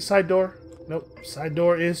through the side door? Nope. Side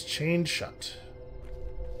door is chained shut.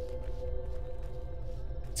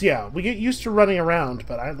 So yeah, we get used to running around,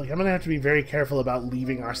 but I'm gonna have to be very careful about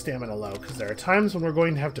leaving our stamina low, because there are times when we're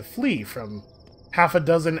going to have to flee from half a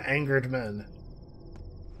dozen angered men.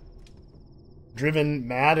 Driven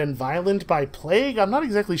mad and violent by plague? I'm not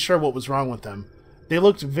exactly sure what was wrong with them. They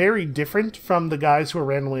looked very different from the guys who were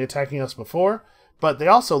randomly attacking us before, but they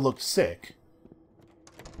also looked sick.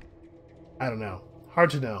 I don't know. Hard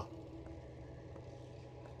to know.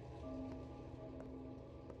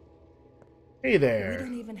 Hey there. We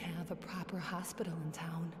don't even have a proper hospital in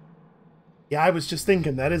town. Yeah, I was just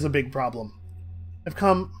thinking that is a big problem. I've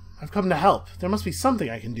come to help. There must be something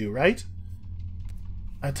I can do, right?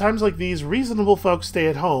 At times like these, reasonable folks stay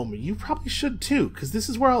at home. You probably should too, because this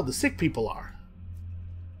is where all the sick people are.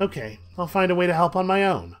 Okay, I'll find a way to help on my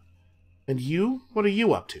own. And you? What are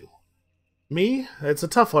you up to? Me? It's a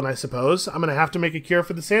tough one, I suppose. I'm gonna have to make a cure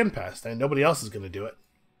for the sand pest, and nobody else is gonna do it.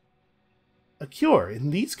 A cure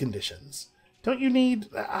in these conditions? Don't you need,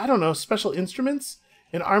 I don't know, special instruments?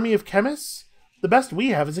 An army of chemists? The best we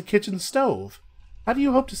have is a kitchen stove. How do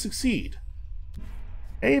you hope to succeed?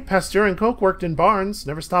 Hey, Pasteur and Koch worked in barns.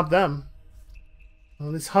 Never stopped them.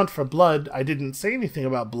 Well, this hunt for blood, I didn't say anything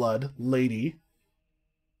about blood, lady.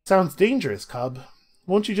 Sounds dangerous, cub.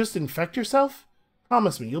 Won't you just infect yourself?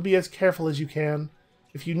 Promise me you'll be as careful as you can.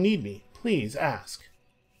 If you need me, please ask.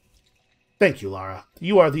 Thank you, Lara.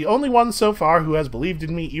 You are the only one so far who has believed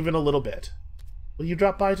in me even a little bit. Will you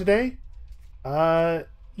drop by today?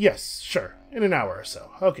 Yes, sure. In an hour or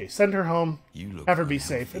so. Okay, send her home, have her be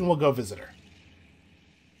safe, and we'll go visit her.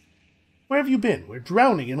 Where have you been? We're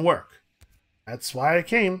drowning in work. That's why I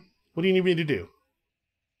came. What do you need me to do?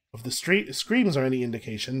 If the screams are any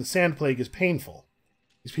indication, the sand plague is painful.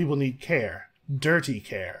 These people need care. Dirty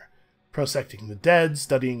care. Prosecting the dead,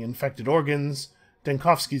 studying infected organs.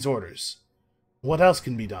 Denkovsky's orders. What else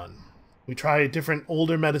can be done? We try different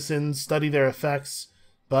older medicines, study their effects,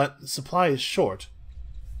 but the supply is short.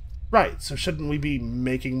 Right, so shouldn't we be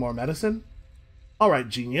making more medicine? Alright,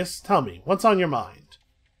 genius, tell me, what's on your mind?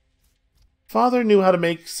 Father knew how to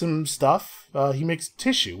make some stuff. He makes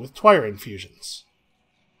tissue with Twire infusions.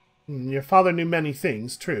 Your father knew many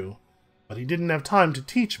things, true, but he didn't have time to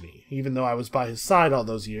teach me, even though I was by his side all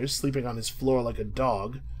those years, sleeping on his floor like a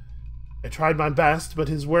dog. I tried my best, but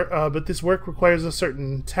this work requires a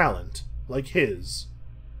certain talent, like his.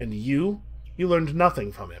 And you learned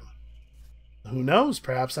nothing from him. Who knows,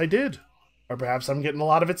 perhaps I did. Or perhaps I'm getting a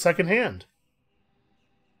lot of it secondhand.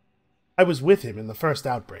 I was with him in the first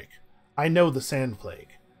outbreak. I know the sand plague.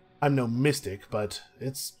 I'm no mystic, but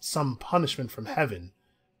it's some punishment from heaven,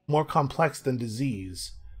 more complex than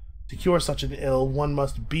disease. To cure such an ill, one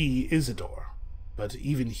must be Isidore. But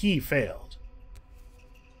even he failed.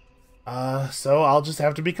 So I'll just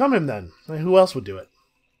have to become him then. Who else would do it?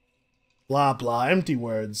 Blah, blah, empty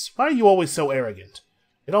words. Why are you always so arrogant?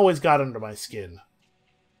 It always got under my skin.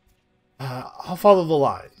 I'll follow the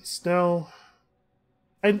lines. No.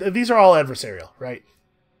 And these are all adversarial, right?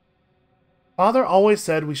 Father always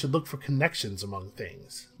said we should look for connections among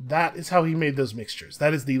things. That is how he made those mixtures.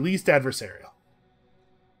 That is the least adversarial.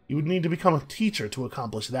 You would need to become a teacher to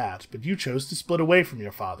accomplish that, but you chose to split away from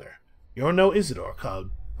your father. You're no Isidore,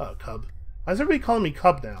 Cub. Cub. Why is everybody calling me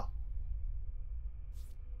Cub now?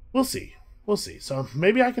 We'll see. We'll see. So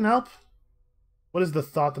maybe I can help? What is the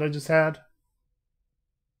thought that I just had?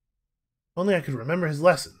 Only I could remember his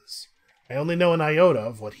lessons. I only know an iota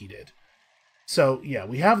of what he did. So, yeah,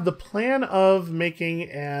 we have the plan of making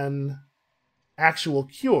an actual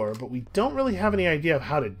cure, but we don't really have any idea of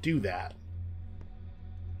how to do that.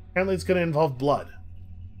 Apparently it's going to involve blood.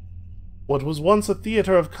 What was once a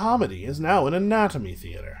theater of comedy is now an anatomy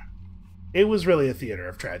theater. It was really a theater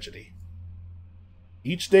of tragedy.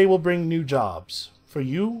 Each day will bring new jobs, for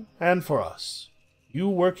you and for us. You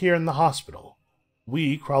work here in the hospital.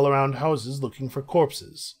 We crawl around houses looking for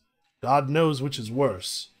corpses. God knows which is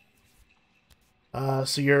worse.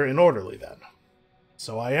 So you're an orderly then?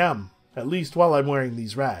 So I am, at least while I'm wearing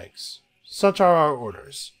these rags. Such are our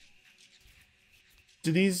orders.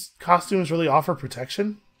 Do these costumes really offer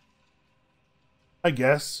protection? I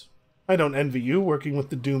guess. I don't envy you working with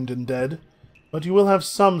the doomed and dead, but you will have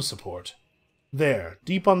some support. There,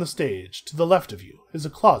 deep on the stage, to the left of you, is a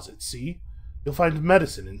closet, see? You'll find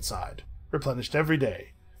medicine inside, replenished every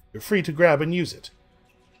day. You're free to grab and use it.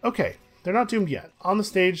 Okay, they're not doomed yet. On the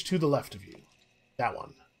stage to the left of you. That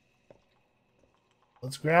one.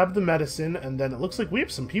 Let's grab the medicine, and then it looks like we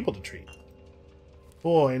have some people to treat.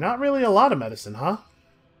 Boy, not really a lot of medicine, huh?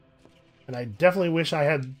 And I definitely wish I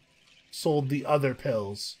had sold the other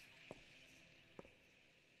pills.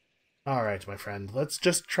 Alright, my friend. Let's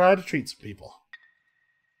just try to treat some people.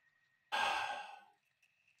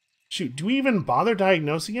 Shoot, do we even bother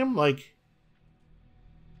diagnosing him? Like,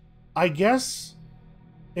 I guess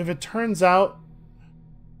if it turns out...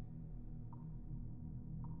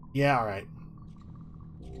 Yeah, alright.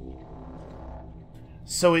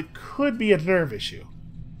 So it could be a nerve issue.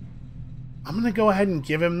 I'm gonna go ahead and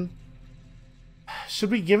give him...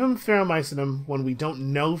 Should we give him theromycin when we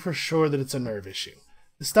don't know for sure that it's a nerve issue?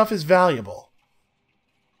 The stuff is valuable.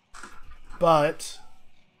 But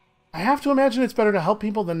I have to imagine it's better to help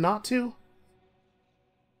people than not to.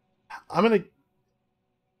 I'm gonna...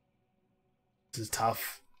 This is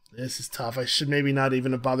tough. This is tough. I should maybe not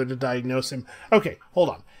even have bothered to diagnose him. Okay, hold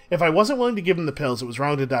on. If I wasn't willing to give him the pills, it was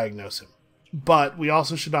wrong to diagnose him. But we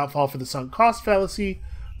also should not fall for the sunk cost fallacy.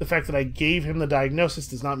 The fact that I gave him the diagnosis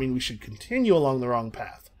does not mean we should continue along the wrong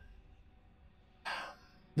path.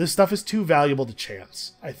 This stuff is too valuable to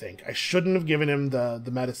chance, I think. I shouldn't have given him the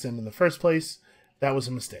medicine in the first place. That was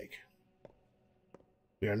a mistake.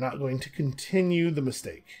 We are not going to continue the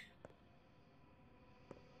mistake.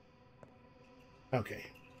 Okay.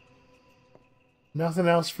 Nothing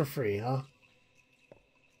else for free, huh?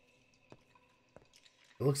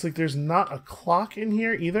 It looks like there's not a clock in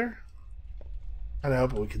here either. And I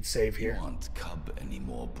hope we can save here.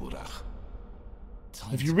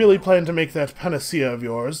 If you really plan to make that panacea of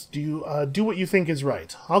yours, do what you think is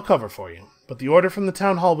right. I'll cover for you. But the order from the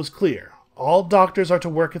town hall was clear. All doctors are to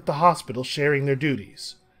work at the hospital sharing their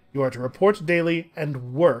duties. You are to report daily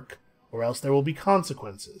and work, or else there will be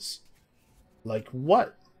consequences. Like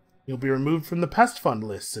what? You'll be removed from the pest fund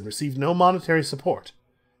lists and receive no monetary support.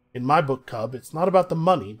 In my book, Cub, it's not about the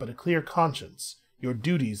money, but a clear conscience. Your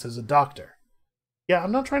duties as a doctor. Yeah,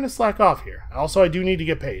 I'm not trying to slack off here. Also, I do need to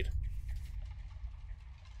get paid.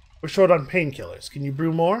 We're short on painkillers. Can you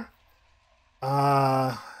brew more?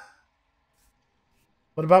 What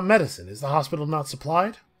about medicine? Is the hospital not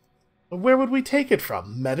supplied? Where would we take it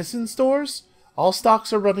from? Medicine stores? All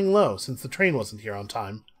stocks are running low since the train wasn't here on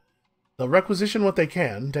time. They'll requisition what they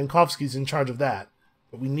can. Denkovsky's in charge of that.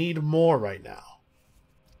 But we need more right now.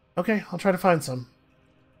 Okay, I'll try to find some.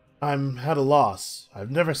 I'm at a loss.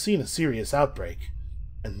 I've never seen a serious outbreak.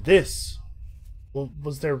 And this... Well,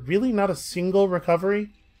 was there really not a single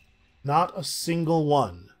recovery? Not a single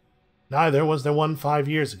one. Neither was there one 5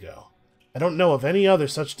 years ago. I don't know of any other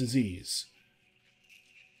such disease.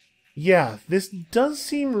 Yeah, this does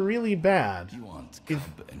seem really bad. Give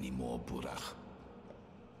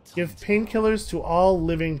painkillers to all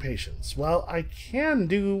living patients. Well, I can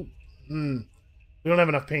do... we don't have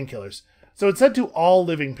enough painkillers. So it said to all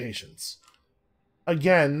living patients.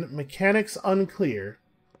 Again, mechanics unclear.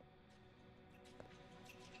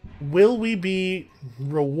 Will we be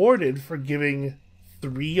rewarded for giving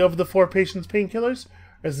 3 of the 4 patients painkillers?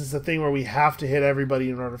 Or is this a thing where we have to hit everybody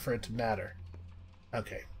in order for it to matter?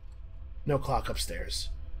 Okay. No clock upstairs.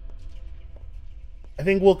 I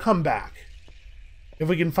think we'll come back. If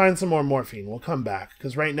we can find some more morphine, we'll come back.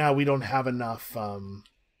 Because right now we don't have enough, we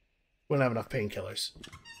don't have enough painkillers.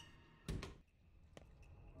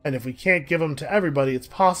 And if we can't give them to everybody, it's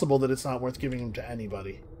possible that it's not worth giving them to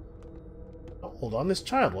anybody. Oh, hold on, this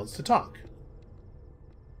child wants to talk.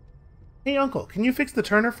 Hey, Uncle, can you fix the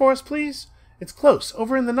turner for us, please? It's close,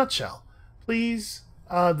 over in the nutshell. Please,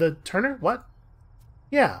 the turner? What?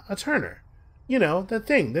 Yeah, a turner. You know, that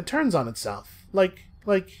thing that turns on itself. Like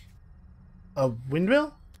a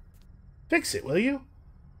windmill? Fix it, will you?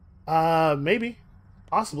 Maybe.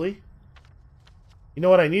 Possibly. You know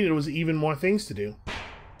what I needed was even more things to do.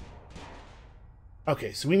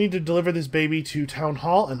 Okay, so we need to deliver this baby to Town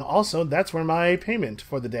Hall, and also that's where my payment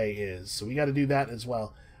for the day is. So we got to do that as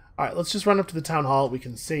well. Alright, let's just run up to the Town Hall. We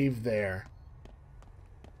can save there.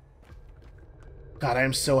 God, I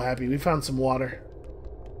am so happy. We found some water.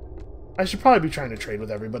 I should probably be trying to trade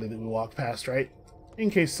with everybody that we walk past, right?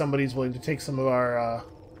 In case somebody's willing to take some of our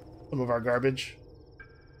garbage.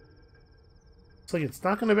 Looks like it's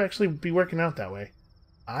not going to actually be working out that way.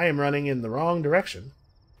 I am running in the wrong direction.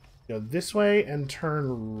 Go this way and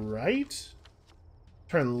turn right?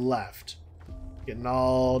 Turn left. Getting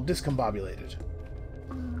all discombobulated.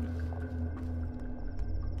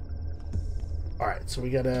 Alright, so we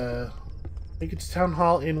gotta make it to Town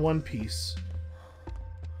Hall in one piece.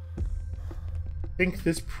 I think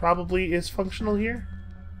this probably is functional here.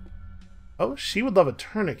 Oh, she would love a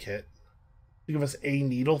tourniquet. To give us a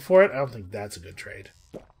needle for it? I don't think that's a good trade.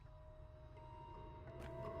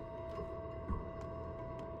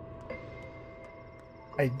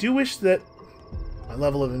 I do wish that my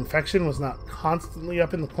level of infection was not constantly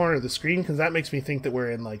up in the corner of the screen, because that makes me think that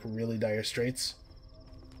we're in, like, really dire straits.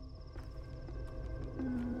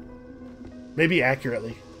 Maybe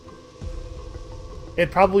accurately.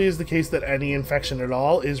 It probably is the case that any infection at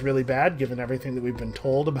all is really bad, given everything that we've been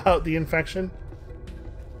told about the infection.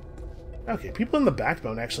 Okay, people in the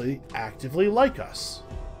Backbone actually actively like us.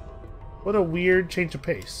 What a weird change of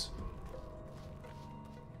pace.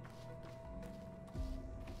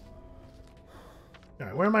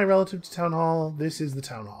 Alright, where am I relative to Town Hall? This is the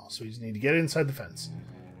Town Hall, so we just need to get inside the fence.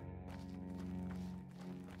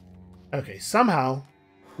 Okay, somehow,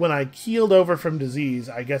 when I keeled over from disease,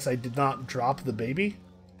 I guess I did not drop the baby.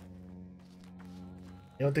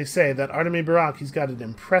 You know what they say, that Artemy Barak, he's got an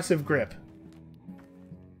impressive grip.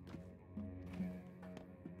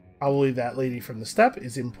 Probably that lady from the step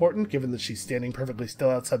is important, given that she's standing perfectly still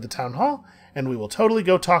outside the Town Hall, and we will totally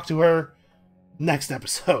go talk to her next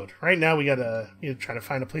episode. Right now, we gotta try to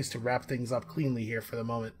find a place to wrap things up cleanly here for the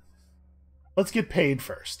moment. Let's get paid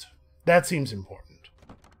first. That seems important.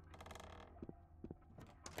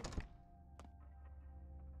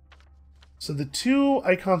 So the two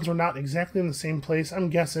icons are not exactly in the same place. I'm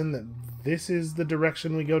guessing that this is the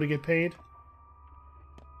direction we go to get paid.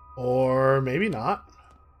 Or maybe not.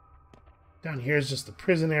 Down here is just the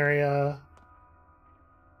prison area.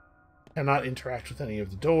 Cannot interact with any of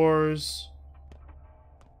the doors.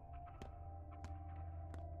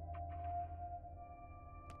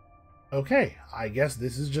 Okay, I guess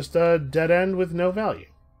this is just a dead end with no value.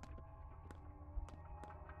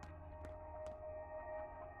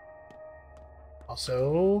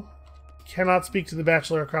 Also, cannot speak to the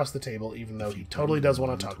bachelor across the table, even though he totally does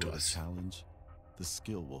want to talk to us. Challenge, the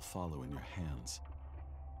skill will follow in your hands.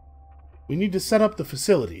 We need to set up the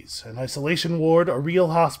facilities, an isolation ward, a real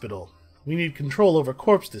hospital. We need control over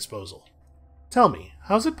corpse disposal. Tell me,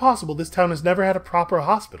 how is it possible this town has never had a proper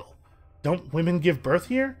hospital? Don't women give birth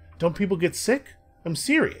here? Don't people get sick? I'm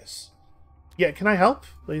serious. Yeah, can I help?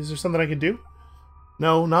 Is there something I can do?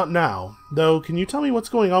 No, not now. Though, can you tell me what's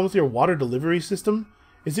going on with your water delivery system?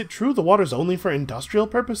 Is it true the water's only for industrial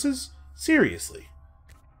purposes? Seriously.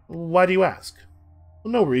 Why do you ask?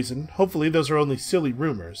 Well, no reason. Hopefully those are only silly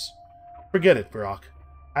rumors. Forget it, Barak.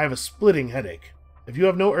 I have a splitting headache. If you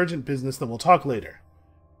have no urgent business, then we'll talk later.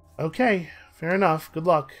 Okay, fair enough. Good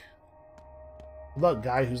luck. Good luck,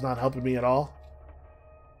 guy who's not helping me at all.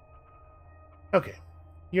 Okay.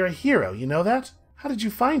 You're a hero, you know that? How did you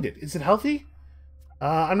find it? Is it healthy?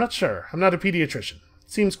 I'm not sure. I'm not a pediatrician.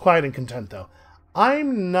 Seems quiet and content, though.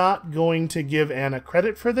 I'm not going to give Anna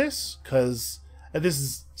credit for this, because this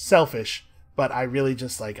is selfish, but I really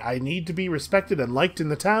just, I need to be respected and liked in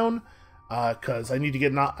the town, because I need to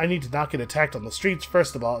not get attacked on the streets,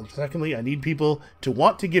 first of all, and secondly, I need people to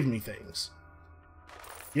want to give me things.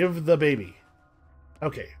 Give the baby.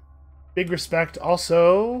 Okay. Big respect.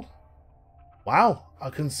 Also, wow, a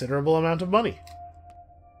considerable amount of money.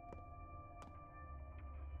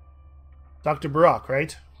 Dr. Barak,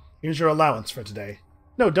 right? Here's your allowance for today.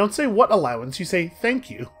 No, don't say what allowance, you say thank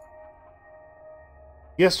you.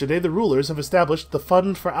 Yesterday, the rulers have established the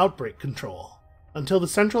Fund for Outbreak Control. Until the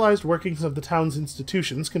centralized workings of the town's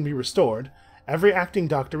institutions can be restored, every acting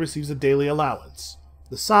doctor receives a daily allowance.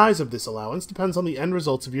 The size of this allowance depends on the end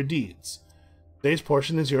results of your deeds. Today's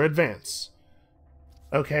portion is your advance.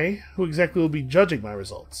 Okay, who exactly will be judging my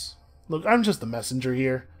results? Look, I'm just the messenger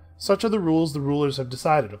here. Such are the rules the rulers have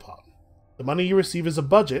decided upon. The money you receive is a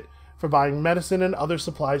budget for buying medicine and other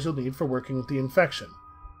supplies you'll need for working with the infection.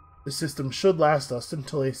 This system should last us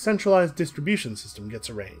until a centralized distribution system gets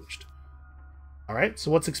arranged. Alright, so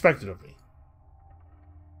what's expected of me?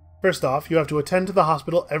 First off, you have to attend to the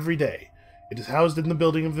hospital every day. It is housed in the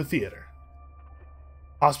building of the theater.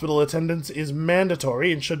 Hospital attendance is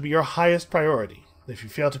mandatory and should be your highest priority. If you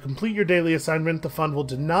fail to complete your daily assignment, the fund will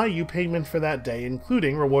deny you payment for that day,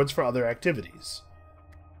 including rewards for other activities.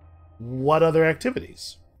 What other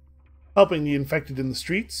activities? Helping the infected in the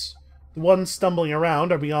streets. The ones stumbling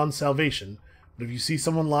around are beyond salvation, but if you see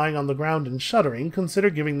someone lying on the ground and shuddering, consider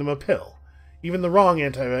giving them a pill. Even the wrong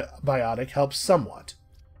antibiotic helps somewhat.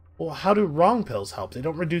 Well, how do wrong pills help? They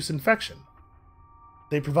don't reduce infection.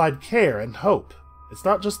 They provide care and hope. It's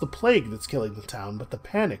not just the plague that's killing the town, but the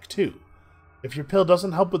panic, too. If your pill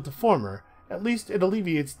doesn't help with the former, at least it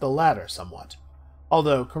alleviates the latter somewhat.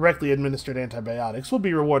 although correctly administered antibiotics will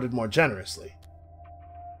be rewarded more generously.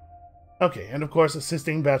 Okay, and of course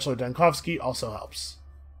assisting Bachelor Dankovsky also helps.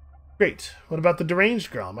 Great. What about the deranged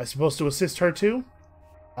girl? Am I supposed to assist her too?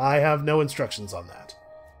 I have no instructions on that.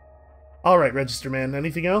 Alright, Register Man,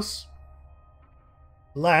 anything else?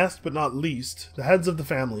 Last but not least, the heads of the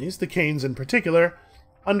families, the Kanes in particular,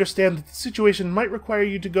 understand that the situation might require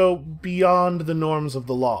you to go beyond the norms of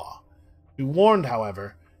the law. Be warned,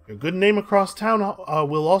 however, your good name across town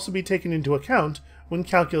will also be taken into account when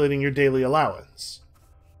calculating your daily allowance.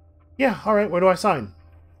 Yeah, alright, where do I sign?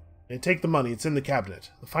 Take the money, it's in the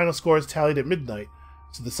cabinet. The final score is tallied at midnight,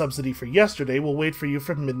 so the subsidy for yesterday will wait for you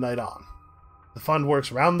from midnight on. The fund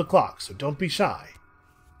works round the clock, so don't be shy.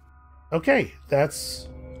 Okay, that's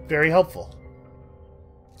very helpful.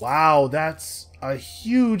 Wow, that's a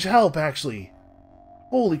huge help, actually.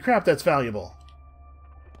 Holy crap, that's valuable.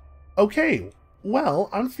 Okay, well,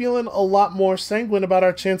 I'm feeling a lot more sanguine about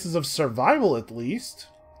our chances of survival, at least.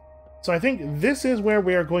 So I think this is where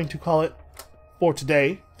we are going to call it for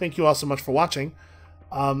today. Thank you all so much for watching.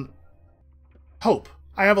 Hope.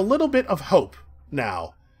 I have a little bit of hope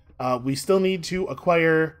now. We still need to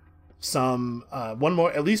acquire some,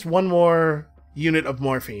 at least one more unit of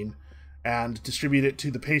morphine and distribute it to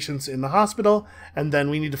the patients in the hospital, and then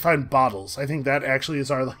we need to find bottles. I think that actually is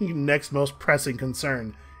our next most pressing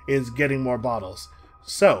concern, is getting more bottles.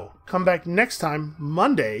 So, come back next time,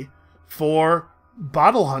 Monday, for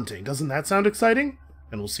bottle hunting. Doesn't that sound exciting?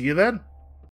 And we'll see you then.